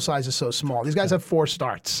 The sample size is so small. These guys have 4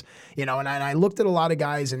 starts, and I looked at a lot of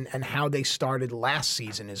guys and how they started last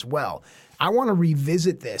season as well. I want to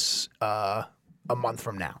revisit this a month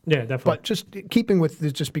from now. Yeah, definitely. But just keeping with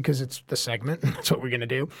this, just because it's the segment, that's what we're going to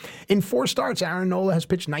do. In 4 starts, Aaron Nola has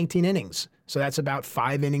pitched 19 innings. So that's about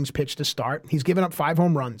 5 innings pitched to start. He's given up 5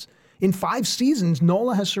 home runs. In 5 seasons,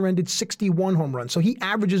 Nola has surrendered 61 home runs. So he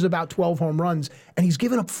averages about 12 home runs, and he's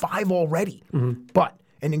given up 5 already. But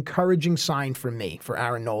an encouraging sign for me, for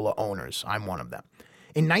Aaron Nola owners. I'm one of them.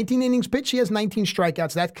 In 19 innings pitched, he has 19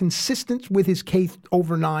 strikeouts. That's consistent with his K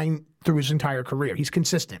over 9 through his entire career. He's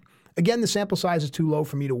consistent. Again, the sample size is too low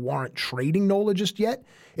for me to warrant trading Nola just yet.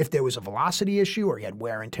 If there was a velocity issue or he had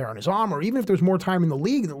wear and tear on his arm, or even if there was more time in the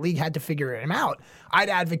league had to figure him out, I'd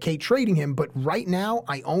advocate trading him. But right now,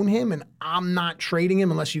 I own him, and I'm not trading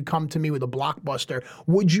him unless you come to me with a blockbuster.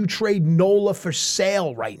 Would you trade Nola for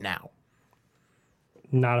Sale right now?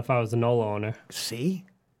 Not if I was a Nola owner. See?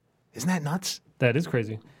 Isn't that nuts? That is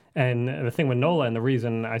crazy. And the thing with Nola, and the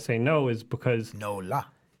reason I say no is because Nola.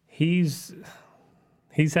 He's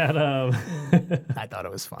had I thought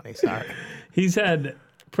it was funny. Sorry. He's had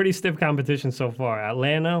pretty stiff competition so far.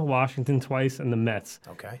 Atlanta, Washington twice, and the Mets.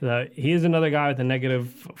 Okay. He is another guy with a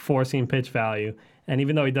negative 4 seam pitch value. And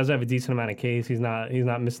even though he does have a decent amount of Ks, he's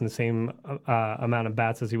not missing the same amount of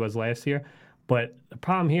bats as he was last year. But the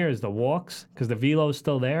problem here is the walks, because the velo is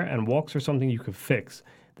still there, and walks are something you could fix.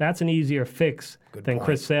 That's an easier fix than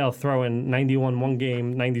Chris Sale throwing 91 one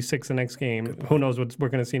game, 96 the next game. Who knows what we're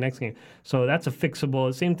going to see next game. So that's a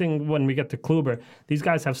fixable. Same thing when we get to Kluber. These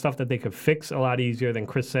guys have stuff that they could fix a lot easier than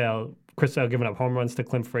Chris Sale. Chris Sale giving up home runs to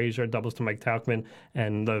Clint Frazier, doubles to Mike Tauchman,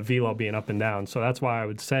 and the velo being up and down. So that's why I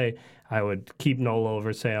would say I would keep Nola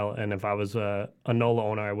over Sale. And if I was a Nola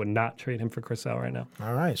owner, I would not trade him for Chris Sale right now.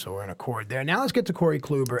 All right, so we're in accord there. Now let's get to Corey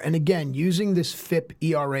Kluber. And again, using this FIP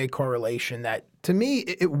ERA correlation that, to me,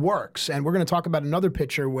 it works. And we're going to talk about another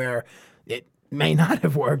pitcher where it may not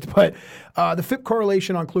have worked, but the FIP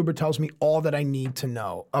correlation on Kluber tells me all that I need to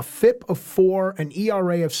know. A FIP of 4, an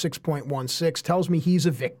ERA of 6.16 tells me he's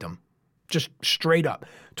a victim. Just straight up.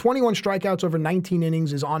 21 strikeouts over 19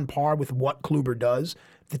 innings is on par with what Kluber does.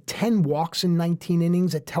 The 10 walks in 19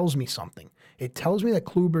 innings, it tells me something. It tells me that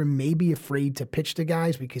Kluber may be afraid to pitch to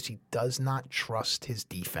guys because he does not trust his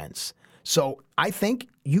defense. So I think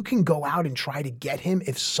you can go out and try to get him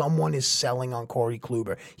if someone is selling on Corey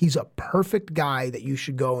Kluber. He's a perfect guy that you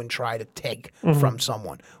should go and try to take from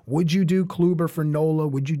someone. Would you do Kluber for Nola?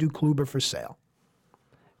 Would you do Kluber for Sale?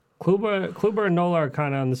 Kluber and Nola are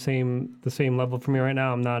kind of on the same level for me right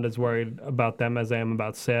now. I'm not as worried about them as I am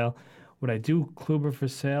about Sale. Would I do Kluber for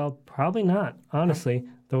Sale? Probably not, honestly.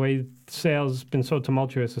 The way Sale's been so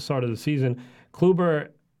tumultuous at the start of the season. Kluber,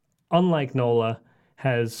 unlike Nola,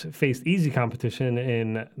 has faced easy competition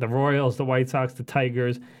in the Royals, the White Sox, the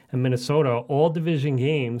Tigers, and Minnesota, all division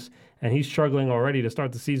games, and he's struggling already to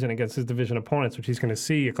start the season against his division opponents, which he's going to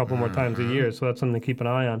see a couple more times a year, so that's something to keep an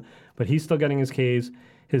eye on. But he's still getting his Ks.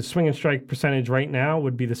 His swing and strike percentage right now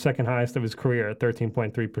would be the second highest of his career at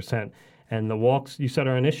 13.3%. And the walks, you said,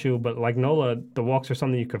 are an issue, but like Nola, the walks are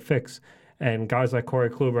something you could fix. And guys like Corey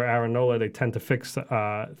Kluber, Aaron Nola, they tend to fix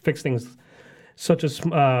things such as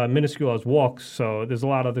minuscule as walks. So there's a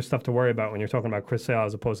lot of other stuff to worry about when you're talking about Chris Sale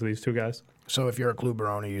as opposed to these two guys. So if you're a Kluber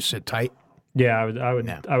owner, you sit tight? Yeah, I would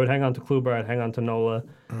hang on to Kluber. I'd hang on to Nola.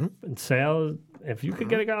 And Sale, if you could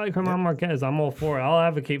get a guy like German Marquez, I'm all for it. I'll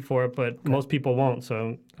advocate for it, but most people won't.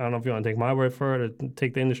 So I don't know if you want to take my word for it or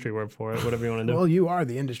take the industry word for it, whatever you want to do. Well, you are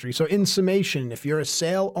the industry. So in summation, if you're a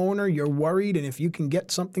Sale owner, you're worried, and if you can get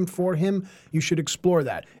something for him, you should explore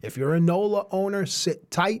that. If you're a Nola owner, sit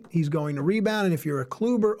tight. He's going to rebound. And if you're a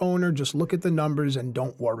Kluber owner, just look at the numbers and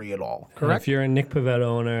don't worry at all. Correct? And if you're a Nick Pivetta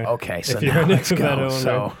owner, so if you're a Nick Pivetta owner,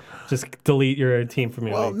 So just delete your team from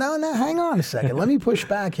your league. Well, no, hang on a second. Let me push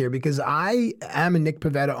back here because I am a Nick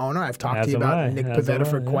Pivetta owner. I've talked to you about Nick Pivetta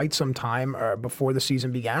for quite some time before the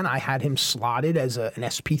season began. I had him slotted as an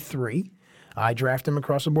SP3. I drafted him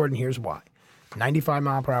across the board, and here's why.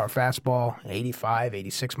 95-mile-per-hour fastball, 85,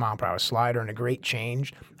 86-mile-per-hour slider, and a great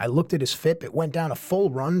change. I looked at his FIP. It went down a full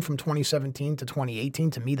run from 2017 to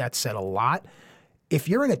 2018. To me, that said a lot. If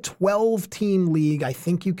you're in a 12-team league, I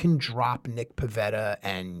think you can drop Nick Pivetta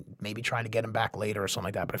and maybe try to get him back later or something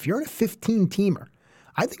like that. But if you're in a 15-teamer,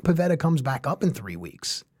 I think Pivetta comes back up in 3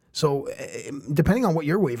 weeks. So depending on what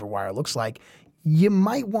your waiver wire looks like, you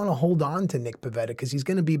might want to hold on to Nick Pivetta because he's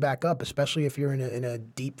going to be back up, especially if you're in a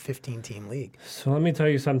deep 15-team league. So let me tell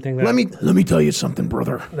you something. Let me tell you something,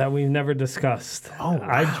 brother. That we've never discussed. Oh, wow,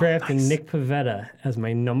 I drafted Nick Pivetta as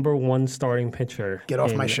my number 1 starting pitcher. Get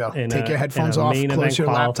off my show. Take your headphones off. Close your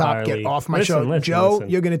laptop. Get off my show. Joe,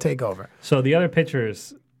 you're going to take over. So the other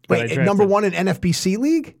pitchers. Wait, number 1 in NFBC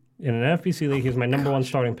league? In an NFBC league, he's my number 1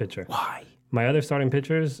 starting pitcher. Why? My other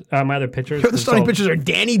pitchers. The starting pitchers are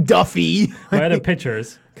Danny Duffy. My other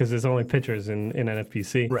pitchers, because there's only pitchers in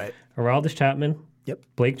NFBC. Right. Aroldis Chapman. Yep.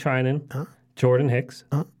 Blake Trinan. Jordan Hicks.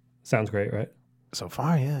 Sounds great, right? So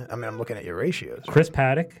far, yeah. I mean, I'm looking at your ratios. Chris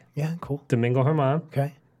Paddock. Yeah, cool. Domingo Germán.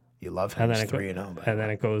 Okay. You love him. He's 3-0. And then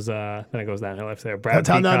it goes downhill after there. Brad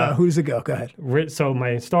Peacock. No. Who's it go? Go ahead. So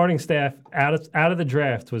my starting staff out of the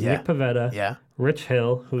draft was Nick Pivetta, Rich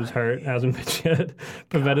Hill, who's hurt, hasn't pitched yet.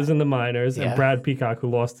 Pavetta's in the minors, and Brad Peacock, who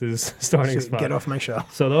lost his starting spot. Get off my show.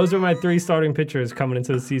 So those are my 3 starting pitchers coming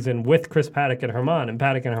into the season with Chris Paddock and Germán. And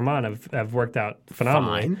Paddock and Germán have worked out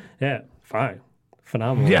phenomenally. Fine. Yeah, fine.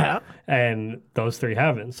 Phenomenal. Yeah. And those 3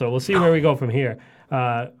 haven't. So we'll see where we go from here.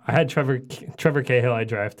 I had Trevor Cahill I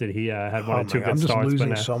drafted. He had 1 or 2 good starts. I'm just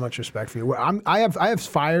losing so much respect for you. I have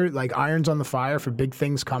fire, like irons on the fire for big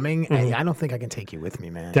things coming, and I don't think I can take you with me,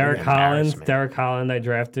 man. Derek Holland I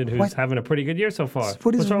drafted, who's having a pretty good year so far.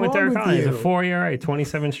 What's wrong with Derek Holland? you? He's a 4 ERA,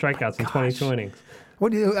 27 strikeouts in 22 innings.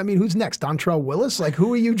 What do you, I mean, who's next? Dontrell Willis? Like,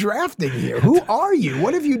 who are you drafting here? Who are you?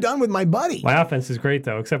 What have you done with my buddy? My offense is great,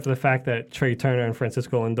 though, except for the fact that Trey Turner and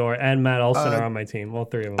Francisco Lindor and Matt Olson are on my team, all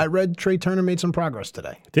three of them. I read Trey Turner made some progress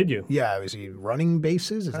today. Did you? Yeah, is he running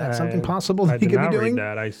bases? Is that something possible that I he did could not be doing? read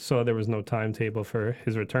that. I saw there was no timetable for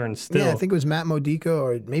his return still. Yeah, I think it was Matt Modica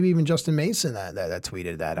or maybe even Justin Mason that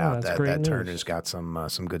tweeted that out. That's great That news. Turner's got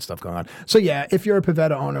some good stuff going on. So yeah, if you're a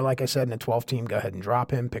Pivetta owner, like I said, in a 12 team, go ahead and drop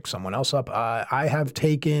him. Pick someone else up. I have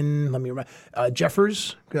taken. Let me remember.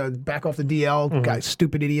 Jeffers, back off the DL. Guys,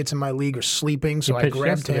 stupid idiots in my league are sleeping, so I Pitched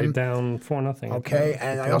grabbed yesterday him. down 4-0. Okay,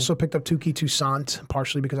 and I also picked up Tuki Toussaint,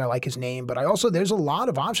 partially because I like his name, but there's a lot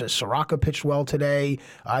of options. Soraka pitched well today.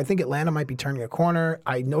 I think Atlanta might be turning a corner.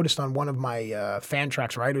 I noticed on one of my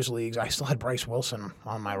Fantrax Writers Leagues, I still had Bryce Wilson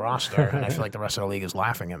on my roster, and I feel like the rest of the league is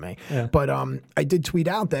laughing at me. Yeah. But I did tweet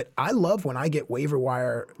out that I love when I get waiver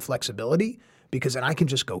wire flexibility, because then I can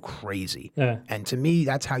just go crazy. Yeah. And to me,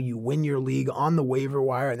 that's how you win your league on the waiver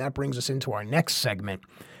wire. And that brings us into our next segment.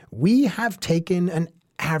 We have taken an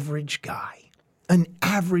average guy, an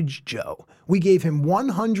average Joe. We gave him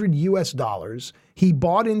 $100 US. He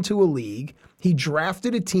bought into a league. He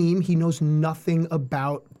drafted a team. He knows nothing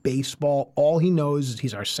about baseball. All he knows is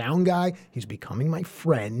he's our sound guy. He's becoming my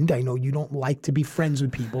friend. I know you don't like to be friends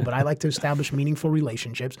with people, but I like to establish meaningful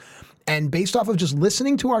relationships. And based off of just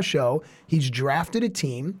listening to our show, he's drafted a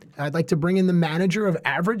team. I'd like to bring in the manager of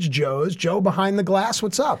Average Joe's, Joe behind the glass.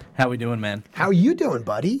 What's up? How we doing, man? How you doing,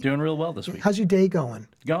 buddy? Doing real well this week. How's your day going?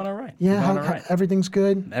 Going all right. Yeah, Going all right. everything's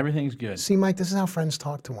good. Everything's good. See, Mike, this is how friends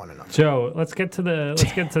talk to one another. Joe, let's get to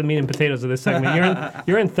the meat and potatoes of this segment.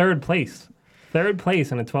 You're in third place. Third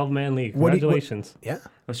place in a 12-man league. Congratulations. Yeah.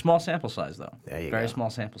 A small sample size, though. There you Very go. small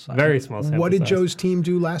sample size. Very small sample What did size. Joe's team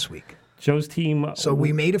do last week? Joe's team. So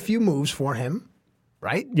we made a few moves for him,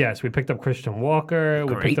 right? Yes, we picked up Christian Walker.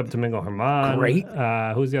 We Great. picked up Domingo Germán. Great.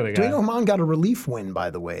 Who's the other guy? Domingo Germán got a relief win,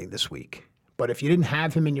 by the way, this week. But if you didn't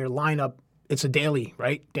have him in your lineup, it's a daily,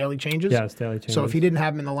 right? Daily changes? Yes, daily changes. So if you didn't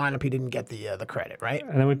have him in the lineup, he didn't get the credit, right?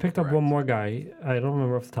 And then we picked up one more guy. I don't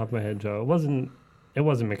remember off the top of my head, Joe. It wasn't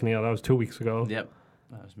McNeil. That was 2 weeks ago. Yep.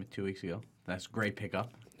 That was 2 weeks ago. That's a great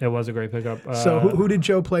pickup. It was a great pickup. So who did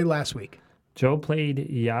Joe play last week? Joe played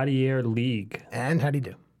Yadier League, And how'd he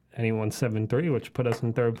do? and he won 7-3, which put us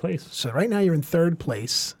in third place. So right now you're in third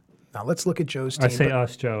place. Now let's look at Joe's team. I say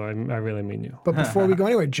us, Joe. I really mean you. But before we go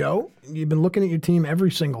anywhere, Joe, you've been looking at your team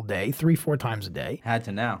every single day, 3-4 times a day. Had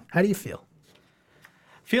to now. How do you feel?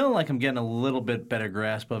 Feeling like I'm getting a little bit better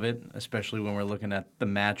grasp of it, especially when we're looking at the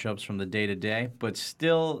matchups from the day-to-day, but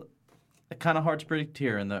still kind of hard to predict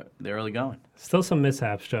here in the early going. Still some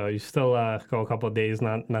mishaps, Joe. You still go a couple of days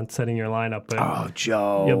not setting your lineup, but Oh,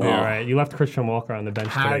 Joe. you'll be all right. You left Christian Walker on the bench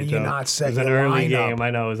How today, do you Joe. not set It was an your early lineup? game.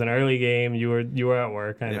 I know. It was an early game. You were at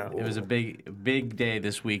work. I know. It was a big day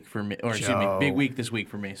this week for me, or excuse Joe. me, big week this week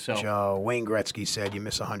for me. So Joe, Wayne Gretzky said you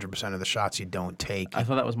miss 100% of the shots you don't take. I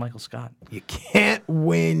thought that was Michael Scott. You can't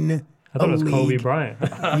win I thought a it was league. Kobe Bryant.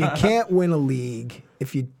 You can't win a league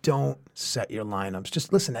if you don't set your lineups.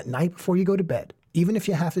 Just listen, at night before you go to bed, even if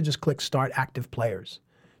you have to just click start active players,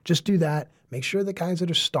 just do that. Make sure the guys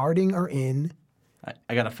that are starting are in.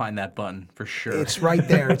 I got to find that button for sure. It's right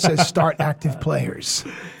there. It says start active players.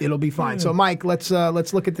 It'll be fine. So, Mike, let's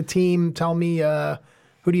look at the team. Tell me,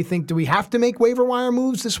 who do you think? Do we have to make waiver wire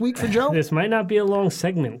moves this week for Joe? This might not be a long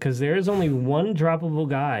segment because there is only one droppable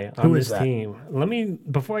guy on Who this is that? team.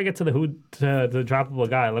 Before I get to the droppable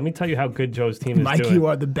guy, let me tell you how good Joe's team is Mike, doing. you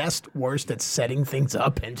are the best, worst at setting things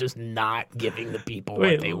up and just not giving the people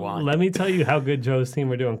what they want. Let me tell you how good Joe's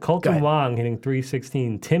team are doing. Go Colton ahead. Wong hitting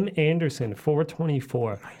 316. Tim Anderson,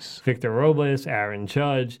 424. Nice. Victor Robles, Aaron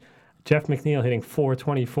Judge. Jeff McNeil hitting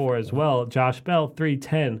 424 as well. Josh Bell,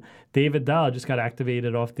 310. David Dahl just got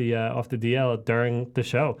activated off the DL during the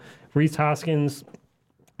show. Reese Hoskins,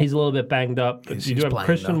 he's a little bit banged up. He's You do have playing,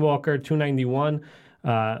 Christian though. Walker, 291.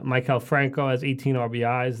 Michael Franco has 18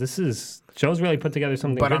 RBIs. Joe's really put together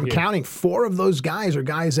something But good I'm here. counting 4 of those guys are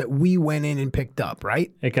guys that we went in and picked up,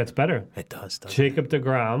 right? It gets better. It does. Jacob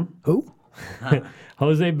deGrom. Who?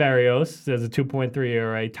 Jose Barrios has a 2.3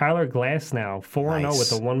 ERA. Tyler Glasnow, 4-0 Nice.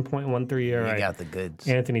 with a 1.13 ERA. You got the goods.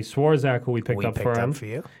 Anthony Swarzak, who we picked up for him.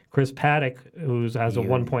 you. Chris Paddock, who has a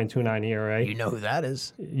 1.29 ERA. You know who that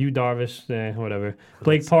is. You Darvish, whatever.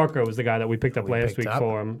 Blake Parker was the guy that we picked up last picked week up.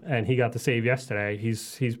 for him, and he got the save yesterday.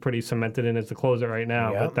 He's pretty cemented in as the closer right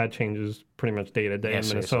now, Yeah. but that changes pretty much day to day Yeah, in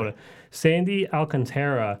seriously. Minnesota. Sandy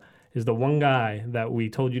Alcantara is the one guy that we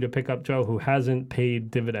told you to pick up, Joe, who hasn't paid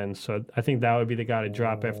dividends. So I think that would be the guy to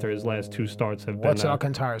drop after his last 2 starts have What's been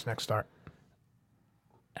Alcantara's next start?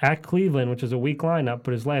 at Cleveland, which is a weak lineup,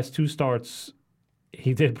 but his last 2 starts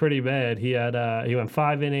He did pretty bad. He went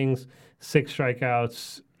 5 innings, 6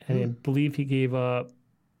 strikeouts, and I believe he gave up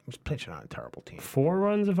He's pitching on a terrible team. 4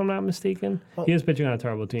 runs, if I'm not mistaken. Well, he is pitching on a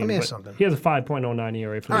terrible team. Let me ask something. He has a 5.09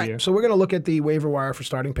 ERA for the year. So we're going to look at the waiver wire for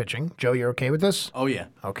starting pitching. Joe, you're okay with this? Oh, yeah.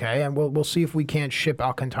 Okay, and we'll see if we can't ship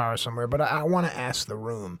Alcantara somewhere. But I want to ask the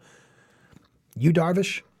room. You,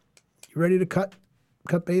 Darvish, you ready to cut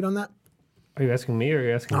bait on that? Are you asking me or are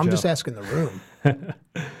you asking I'm Joe? just asking the room.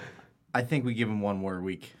 I think we give him one more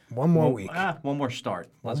week. One more week. One more start.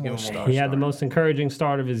 Let's give him one more He had the start. most encouraging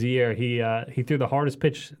start of his year. He threw the hardest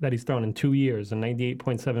pitch that he's thrown in 2 years, a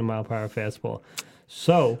 98.7 mile per hour fastball.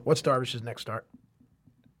 So, What's Darvish's next start?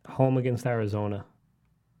 home against Arizona.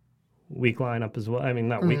 Weak lineup as well. I mean,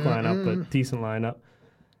 not weak lineup, but decent lineup.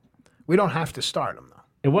 We don't have to start him, though.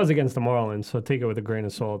 It was against the Marlins, so take it with a grain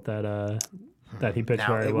of salt that he pitched Now,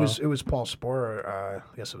 very it well. was Paul Sporer, I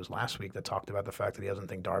guess it was last week, that talked about the fact that he doesn't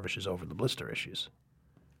think Darvish is over the blister issues.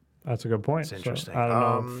 That's a good point. It's interesting. So, I don't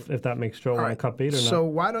know if that makes Joe want to cut bait or So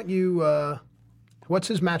not. why don't you what's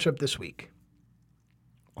his matchup this week?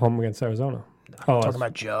 Home against Arizona. Talking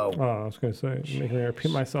about Joe. Oh, I was going to say, making me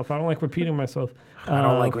repeat myself. I don't like repeating myself. I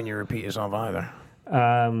don't like when you repeat yourself either.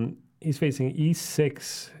 He's facing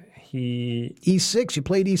E6. E6, you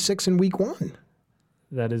played E6 in week 1.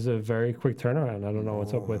 That is a very quick turnaround. I don't know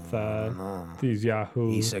what's up with these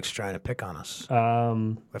Yahoo. E6 trying to pick on us. We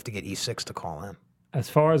have to get E6 to call in. As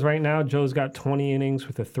far as right now, Joe's got 20 innings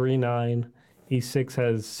with a 3.9. E6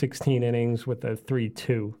 has 16 innings with a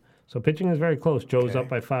 3.2. So pitching is very close. Joe's up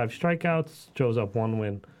by 5 strikeouts. Joe's up 1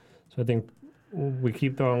 win. So I think we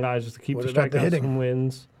keep throwing guys just to keep What the about the strikeouts hitting? and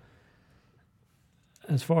wins.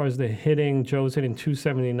 As far as the hitting, Joe's hitting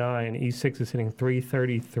 279. E6 is hitting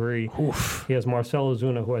 333. Oof. He has Marcell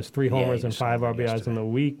Ozuna, who has 3 homers you and saw 5 him RBIs in yesterday. the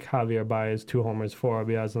week. Javier Baez, 2 homers, 4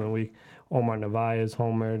 RBIs in the week. Omar Narvaez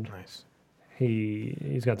homered. Nice.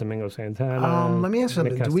 He's got Domingo Santana. Let me ask you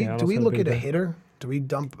Nick something. Do we Castellanos look had at a big day. hitter? Do we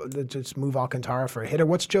just move Alcantara for a hitter?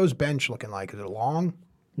 What's Joe's bench looking like? Is it long?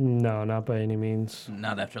 No, not by any means.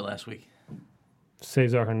 Not after last week.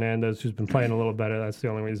 Cesar Hernandez, who's been playing a little better. That's the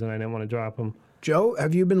only reason I didn't want to drop him. Joe,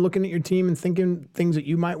 have you been looking at your team and thinking things that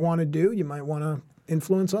you might want to do? You might want to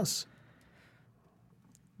influence us?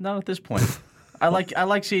 Not at this point. I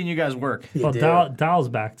like seeing you guys work. Well, Dow's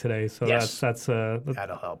back today, so Yes.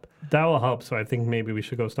 that'll help. That will help. So I think maybe we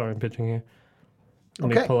should go starting pitching here. Let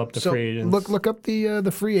me pull up the so free agents. Look up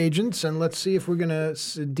the free agents and let's see if we're gonna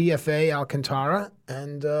DFA Alcantara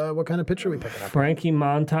and what kind of pitcher we picking up. Frankie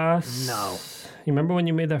Montas. No. You remember when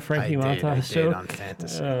you made that Frankie Montas I show? did on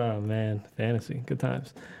fantasy. Oh man, fantasy, good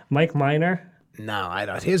times. Mike Minor, No, I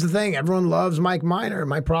don't. Here's the thing: everyone loves Mike Minor.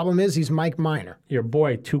 My problem is he's Mike Minor. your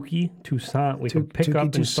boy Tukey Toussaint. We can pick Tukey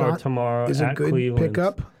up and start Toussaint tomorrow is at a good Cleveland.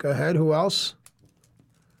 pickup. Go ahead. Who else?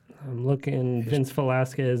 I'm looking Vince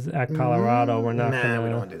Velasquez at Colorado. We're not Nah, gonna. we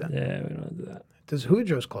don't wanna do that. Yeah, we don't want to do that. Who are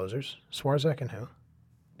Joe's closers? Swarzak and who?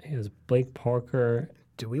 He has Blake Parker.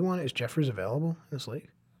 Do we want? Is Jeffries available in this league?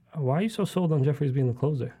 Why are you so sold on Jeffries being the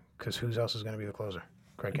closer? Because who else is going to be the closer?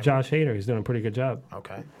 Craig Kimbrell? Josh Hader, he's doing a pretty good job.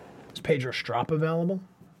 Okay. Is Pedro Strop available?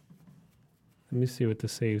 Let me see what the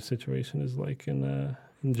save situation is like in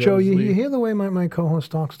Joe's Joe, you league. hear the way my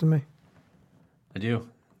co-host talks to me? I do.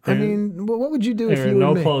 I mean, what would you do if There are you no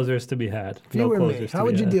were me? closers to be had. If you No were me, closers to how be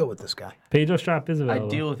would you had. deal with this guy? Pedro Strop is I available.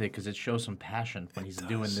 deal with it because it shows some passion when he's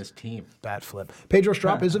doing this team. Bat flip. Pedro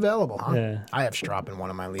Strop is available, huh? Yeah. I have Strop in one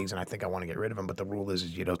of my leagues, and I think I want to get rid of him. But the rule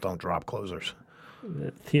is you don't drop closers.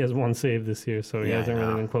 He has 1 save this year, so he Yeah, I hasn't really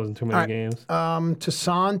know. been closing too many games.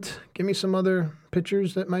 Toussaint, give me some other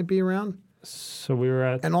pitchers that might be around. So we were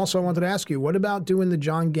at. And also, I wanted to ask you, what about doing the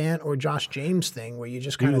John Gant or Josh James thing, where you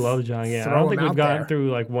just You kind of love John Gant. I throw don't him think we've out gotten there? through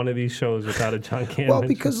like one of these shows without a John Gant. Well, mention.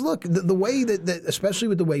 because look, the way that especially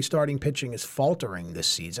with the way starting pitching is faltering this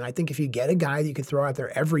season, I think if you get a guy that you can throw out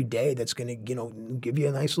there every day that's going to, give you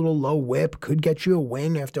a nice little low whip, could get you a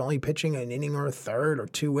win after only pitching an inning or a third or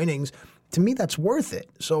 2 innings, to me that's worth it.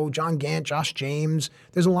 So John Gant, Josh James,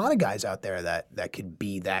 there's a lot of guys out there that could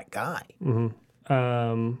be that guy.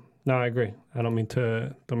 No, I agree. I don't mean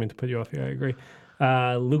to put you off here. I agree.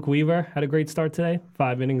 Luke Weaver had a great start today.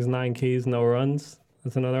 5 innings, 9 Ks, no runs.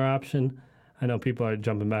 That's another option. I know people are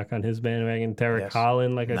jumping back on his bandwagon. Derek Yes.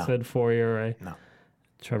 Holland, like I No. said, 4 ERA. No.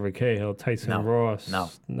 Trevor Cahill, Tyson No. Ross. No.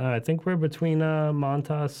 I think we're between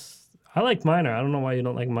Montas. I like Minor. I don't know why you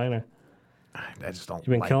don't like Minor. I just don't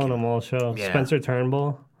You've been like killing him. him all show. Yeah. Spencer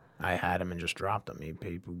Turnbull. I had him and just dropped him. He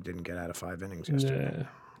didn't get out of 5 innings yesterday.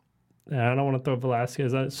 Yeah, I don't want to throw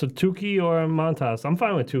Velasquez. So Tukey or Montas? I'm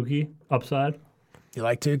fine with Tukey. Upside. You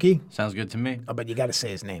like Tukey? Sounds good to me. Oh, but you got to say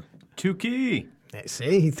his name. Tukey.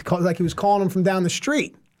 See, he called like he was calling him from down the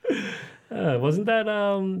street. Wasn't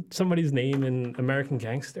that somebody's name in American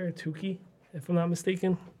Gangster, Tukey, if I'm not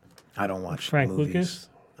mistaken? I don't watch Frank movies. Lucas.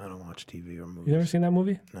 I don't watch TV or movies. You never seen that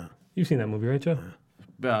movie? No. You've seen that movie, right, Joe?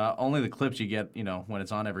 Only the clips you get, when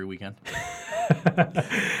it's on every weekend.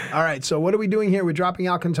 All right, so what are we doing here? We're dropping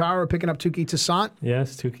Alcantara, we're picking up Touki Toussaint.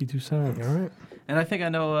 Yes, Touki Toussaint. All right. And I think I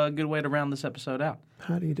know a good way to round this episode out.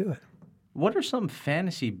 How do you do it? What are some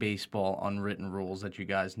fantasy baseball unwritten rules that you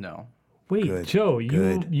guys know? Wait, Good. Joe,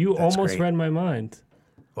 you That's almost great. read my mind.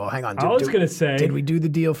 Well, hang on. I was going to say... Did we do the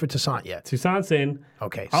deal for Toussaint yet? Toussaint's in.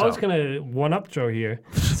 Okay, I so- was going to one-up Joe here.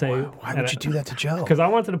 Say, Why would you do that to Joe? Because I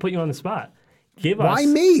wanted to put you on the spot. Why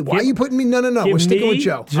me? Why are you putting me? No. We're sticking with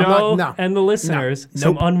Joe. Joe I'm not, and the listeners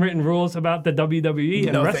some Nope. unwritten rules about the WWE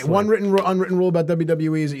and wrestling. One unwritten rule about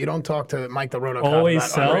WWE is that you don't talk to Mike the Roto Cop Always about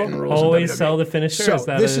sell. unwritten rules in Always WWE. sell the finisher.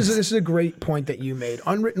 So this is a great point that you made.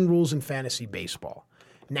 Unwritten rules in fantasy baseball.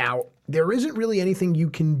 Now, there isn't really anything you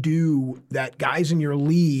can do that guys in your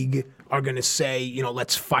league are going to say,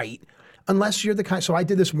 let's fight. Unless you're the kind. So I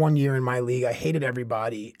did this one year in my league. I hated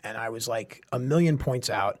everybody, and I was like 1,000,000 points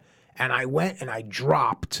out. And I went and I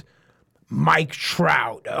dropped Mike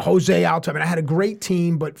Trout, Jose Altuve. I mean, I had a great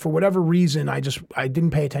team, but for whatever reason, I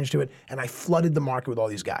didn't pay attention to it, and I flooded the market with all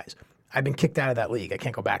these guys. I've been kicked out of that league. I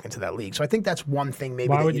can't go back into that league. So I think that's one thing maybe.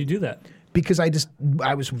 Why would you do that? Because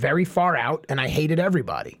I was very far out, and I hated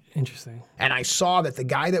everybody. Interesting. And I saw that the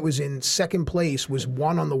guy that was in second place was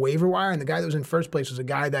one on the waiver wire, and the guy that was in first place was a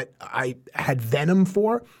guy that I had venom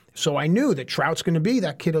for. So I knew that Trout's going to be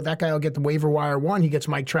that kid. That guy will get the waiver wire one. He gets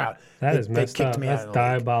Mike Trout. That is messed up. That's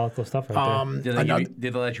diabolical stuff right there. Did they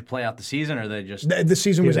let you play out the season, or they just the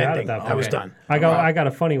season was He out ending? at that I was point. done. I got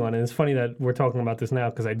a funny one, and it's funny that we're talking about this now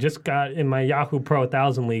because I just got in my Yahoo Pro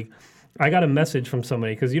 1000 league. I got a message from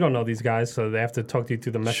somebody because you don't know these guys, so they have to talk to you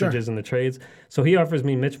through the messages and the trades. So he offers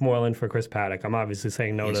me Mitch Moreland for Chris Paddock. I'm obviously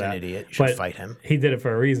saying no He's to that. an idiot. You should but fight him. He did it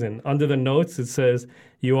for a reason. Under the notes, it says,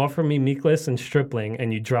 you offer me Mikolas and Stripling,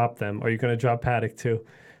 and you drop them. Are you going to drop Paddock too?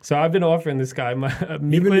 So I've been offering this guy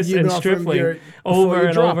Mikolas and Stripling over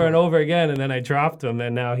and over and over again, and then I dropped him,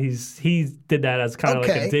 and now he did that as kind of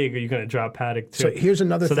like a dig. Are you going to drop Paddock too? So here's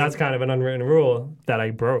another thing. So that's kind of an unwritten rule that I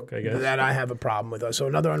broke, I guess. That I have a problem with. So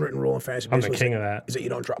another unwritten rule in fantasy I'm the baseball king of that. is that you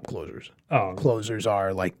don't drop closers. Oh. Closers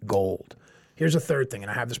are like gold. Here's a third thing, and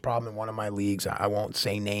I have this problem in one of my leagues. I won't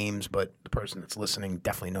say names, but the person that's listening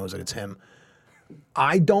definitely knows that it's him.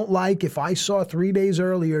 I don't like if I saw 3 days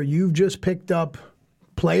earlier you've just picked up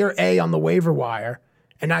player A on the waiver wire,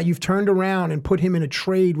 and now you've turned around and put him in a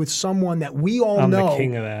trade with someone that we all know the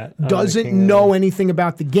king of that. doesn't know anything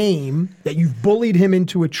about the game, that you've bullied him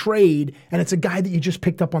into a trade, and it's a guy that you just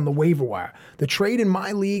picked up on the waiver wire. The trade in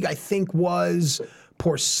my league, I think, was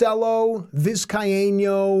Porcello,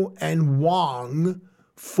 Vizcaino, and Wong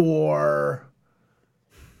for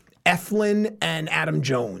Eflin and Adam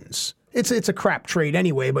Jones. It's a crap trade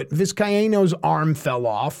anyway, but Vizcaino's arm fell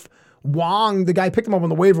off. Wong, the guy picked him up on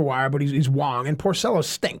the waiver wire, but he's Wong, and Porcello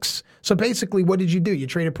stinks. So basically, what did you do? You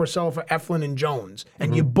traded Porcello for Eflin and Jones,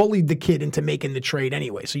 and you bullied the kid into making the trade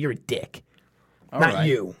anyway, so you're a dick. Not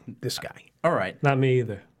you, this guy. All right. Not me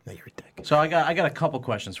either. No, you're a dick. So I got a couple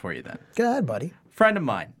questions for you then. Go ahead, buddy. Friend of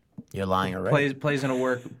mine You're lying already. plays in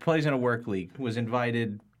a work league. Was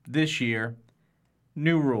invited this year.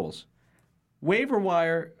 New rules. Waiver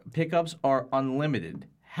wire pickups are unlimited.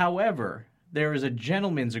 However, there is a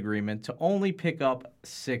gentleman's agreement to only pick up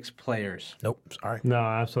 6 players. Nope, sorry. No,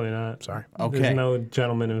 absolutely not. Sorry. Okay. There's no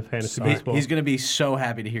gentleman in fantasy baseball. He's going to be so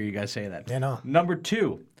happy to hear you guys say that. Yeah, no. Number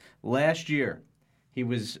 2, last year, he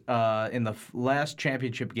was in the last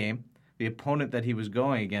championship game. The opponent that he was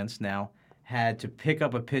going against now had to pick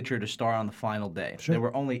up a pitcher to start on the final day. Sure. There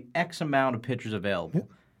were only X amount of pitchers available.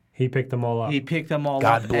 He picked them all up. He picked them all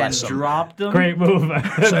God up bless and him. dropped them. Great move.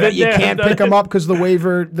 So that you can't pick them up because the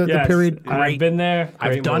waiver, the period. I've Great. been there.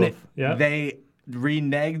 I've Great done move. it. Yeah. They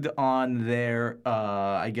reneged on their,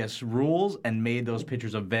 rules and made those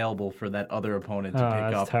pitchers available for that other opponent to pick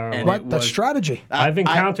that's up. terrible. And What? it That's was- strategy. I've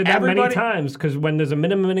encountered that many everybody- times because when there's a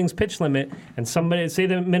minimum innings pitch limit and somebody, say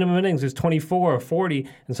the minimum innings is 24 or 40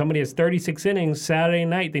 and somebody has 36 innings Saturday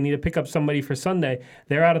night, they need to pick up somebody for Sunday.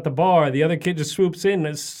 They're out at the bar. The other kid just swoops in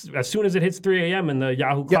as soon as it hits 3 a.m. and the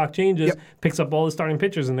Yahoo clock changes, picks up all the starting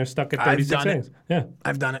pitchers and they're stuck at 36 done it. innings. Yeah,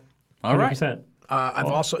 I've done it. All right. 100%. I've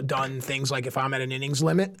also done things like if I'm at an innings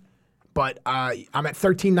limit, but I'm at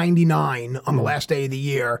 1399 on the last day of the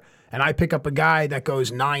year, and I pick up a guy that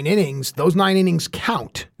goes 9 innings, those 9 innings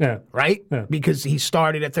count, Yeah. right? Yeah. Because he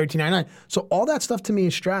started at 1399. So all that stuff to me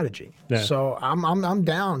is strategy. Yeah. So I'm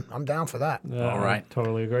down. I'm down for that. All right.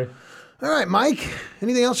 Totally agree. All right, Mike.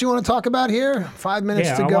 Anything else you want to talk about here? 5 minutes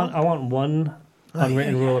Yeah, to go. I want one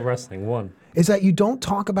Unwritten rule of wrestling, one. Is that you don't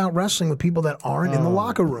talk about wrestling with people that aren't in the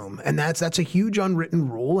locker room, and that's a huge unwritten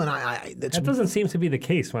rule. And that doesn't seem to be the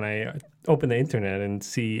case when I open the internet and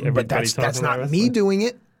see everybody talking about that's not wrestling. me doing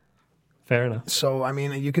it. Fair enough. So I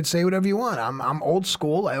mean, you could say whatever you want. I'm old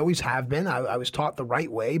school. I always have been. I was taught the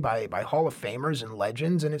right way by Hall of Famers and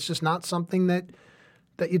legends, and it's just not something that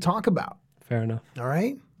you talk about. Fair enough. All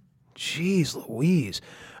right. Jeez Louise.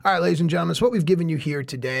 All right, ladies and gentlemen, so what we've given you here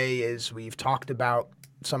today is we've talked about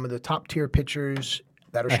some of the top-tier pitchers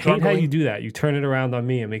that are struggling. I hate how you do that. You turn it around on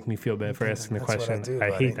me and make me feel bad for asking the question. What I do,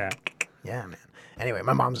 I hate that. Yeah, man. Anyway,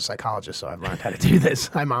 my mom's a psychologist, so I've learned how to do this.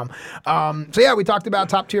 Hi, Mom. So, yeah, we talked about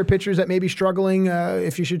top-tier pitchers that may be struggling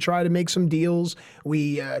if you should try to make some deals.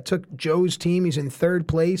 We took Joe's team. He's in third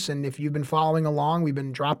place, and if you've been following along, we've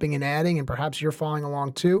been dropping and adding, and perhaps you're following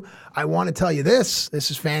along too. I want to tell you this. This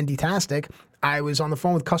is fantastic. I was on the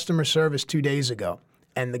phone with customer service 2 days ago,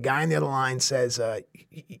 and the guy on the other line says,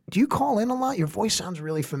 do you call in a lot? Your voice sounds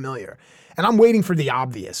really familiar. And I'm waiting for the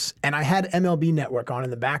obvious. And I had MLB Network on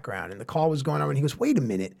in the background, and the call was going on, and he goes, wait a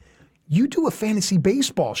minute, you do a fantasy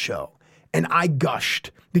baseball show. And I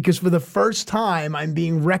gushed because for the first time, I'm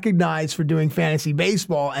being recognized for doing fantasy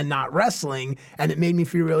baseball and not wrestling, and it made me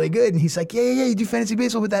feel really good. And he's like, yeah, you do fantasy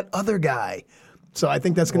baseball with that other guy. So I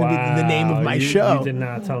think that's going to be the name of my show. You did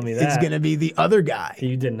not tell me that. It's going to be The Other Guy.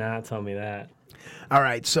 You did not tell me that. All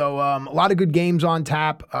right, so a lot of good games on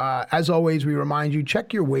tap. As always, we remind you,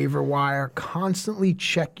 check your waiver wire. Constantly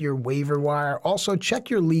check your waiver wire. Also, check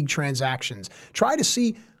your league transactions. Try to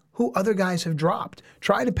see who other guys have dropped.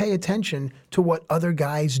 Try to pay attention to what other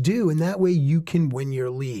guys do, and that way you can win your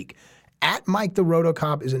league. At Mike the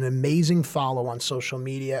Rotocop is an amazing follow on social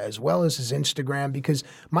media as well as his Instagram because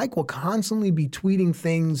Mike will constantly be tweeting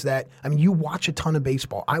things that, I mean, you watch a ton of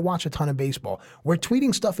baseball. I watch a ton of baseball. We're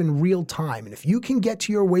tweeting stuff in real time. And if you can get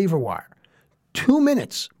to your waiver wire 2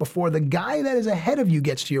 minutes before the guy that is ahead of you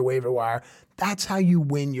gets to your waiver wire, that's how you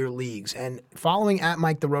win your leagues. And following at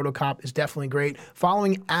Mike the Rotocop is definitely great.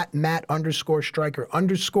 Following at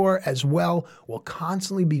Matt_Striker_ as well will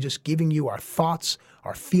constantly be just giving you our thoughts,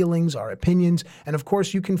 our feelings, our opinions. And of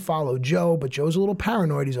course, you can follow Joe, but Joe's a little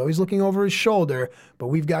paranoid. He's always looking over his shoulder, but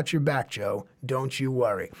we've got your back, Joe. Don't you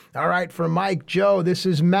worry. All right, for Mike, Joe, this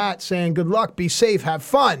is Matt saying good luck, be safe, have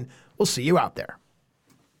fun. We'll see you out there.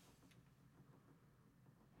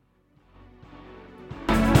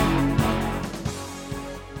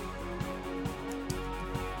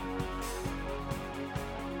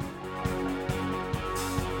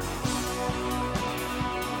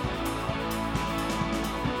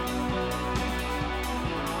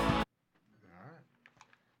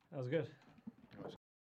 That was good.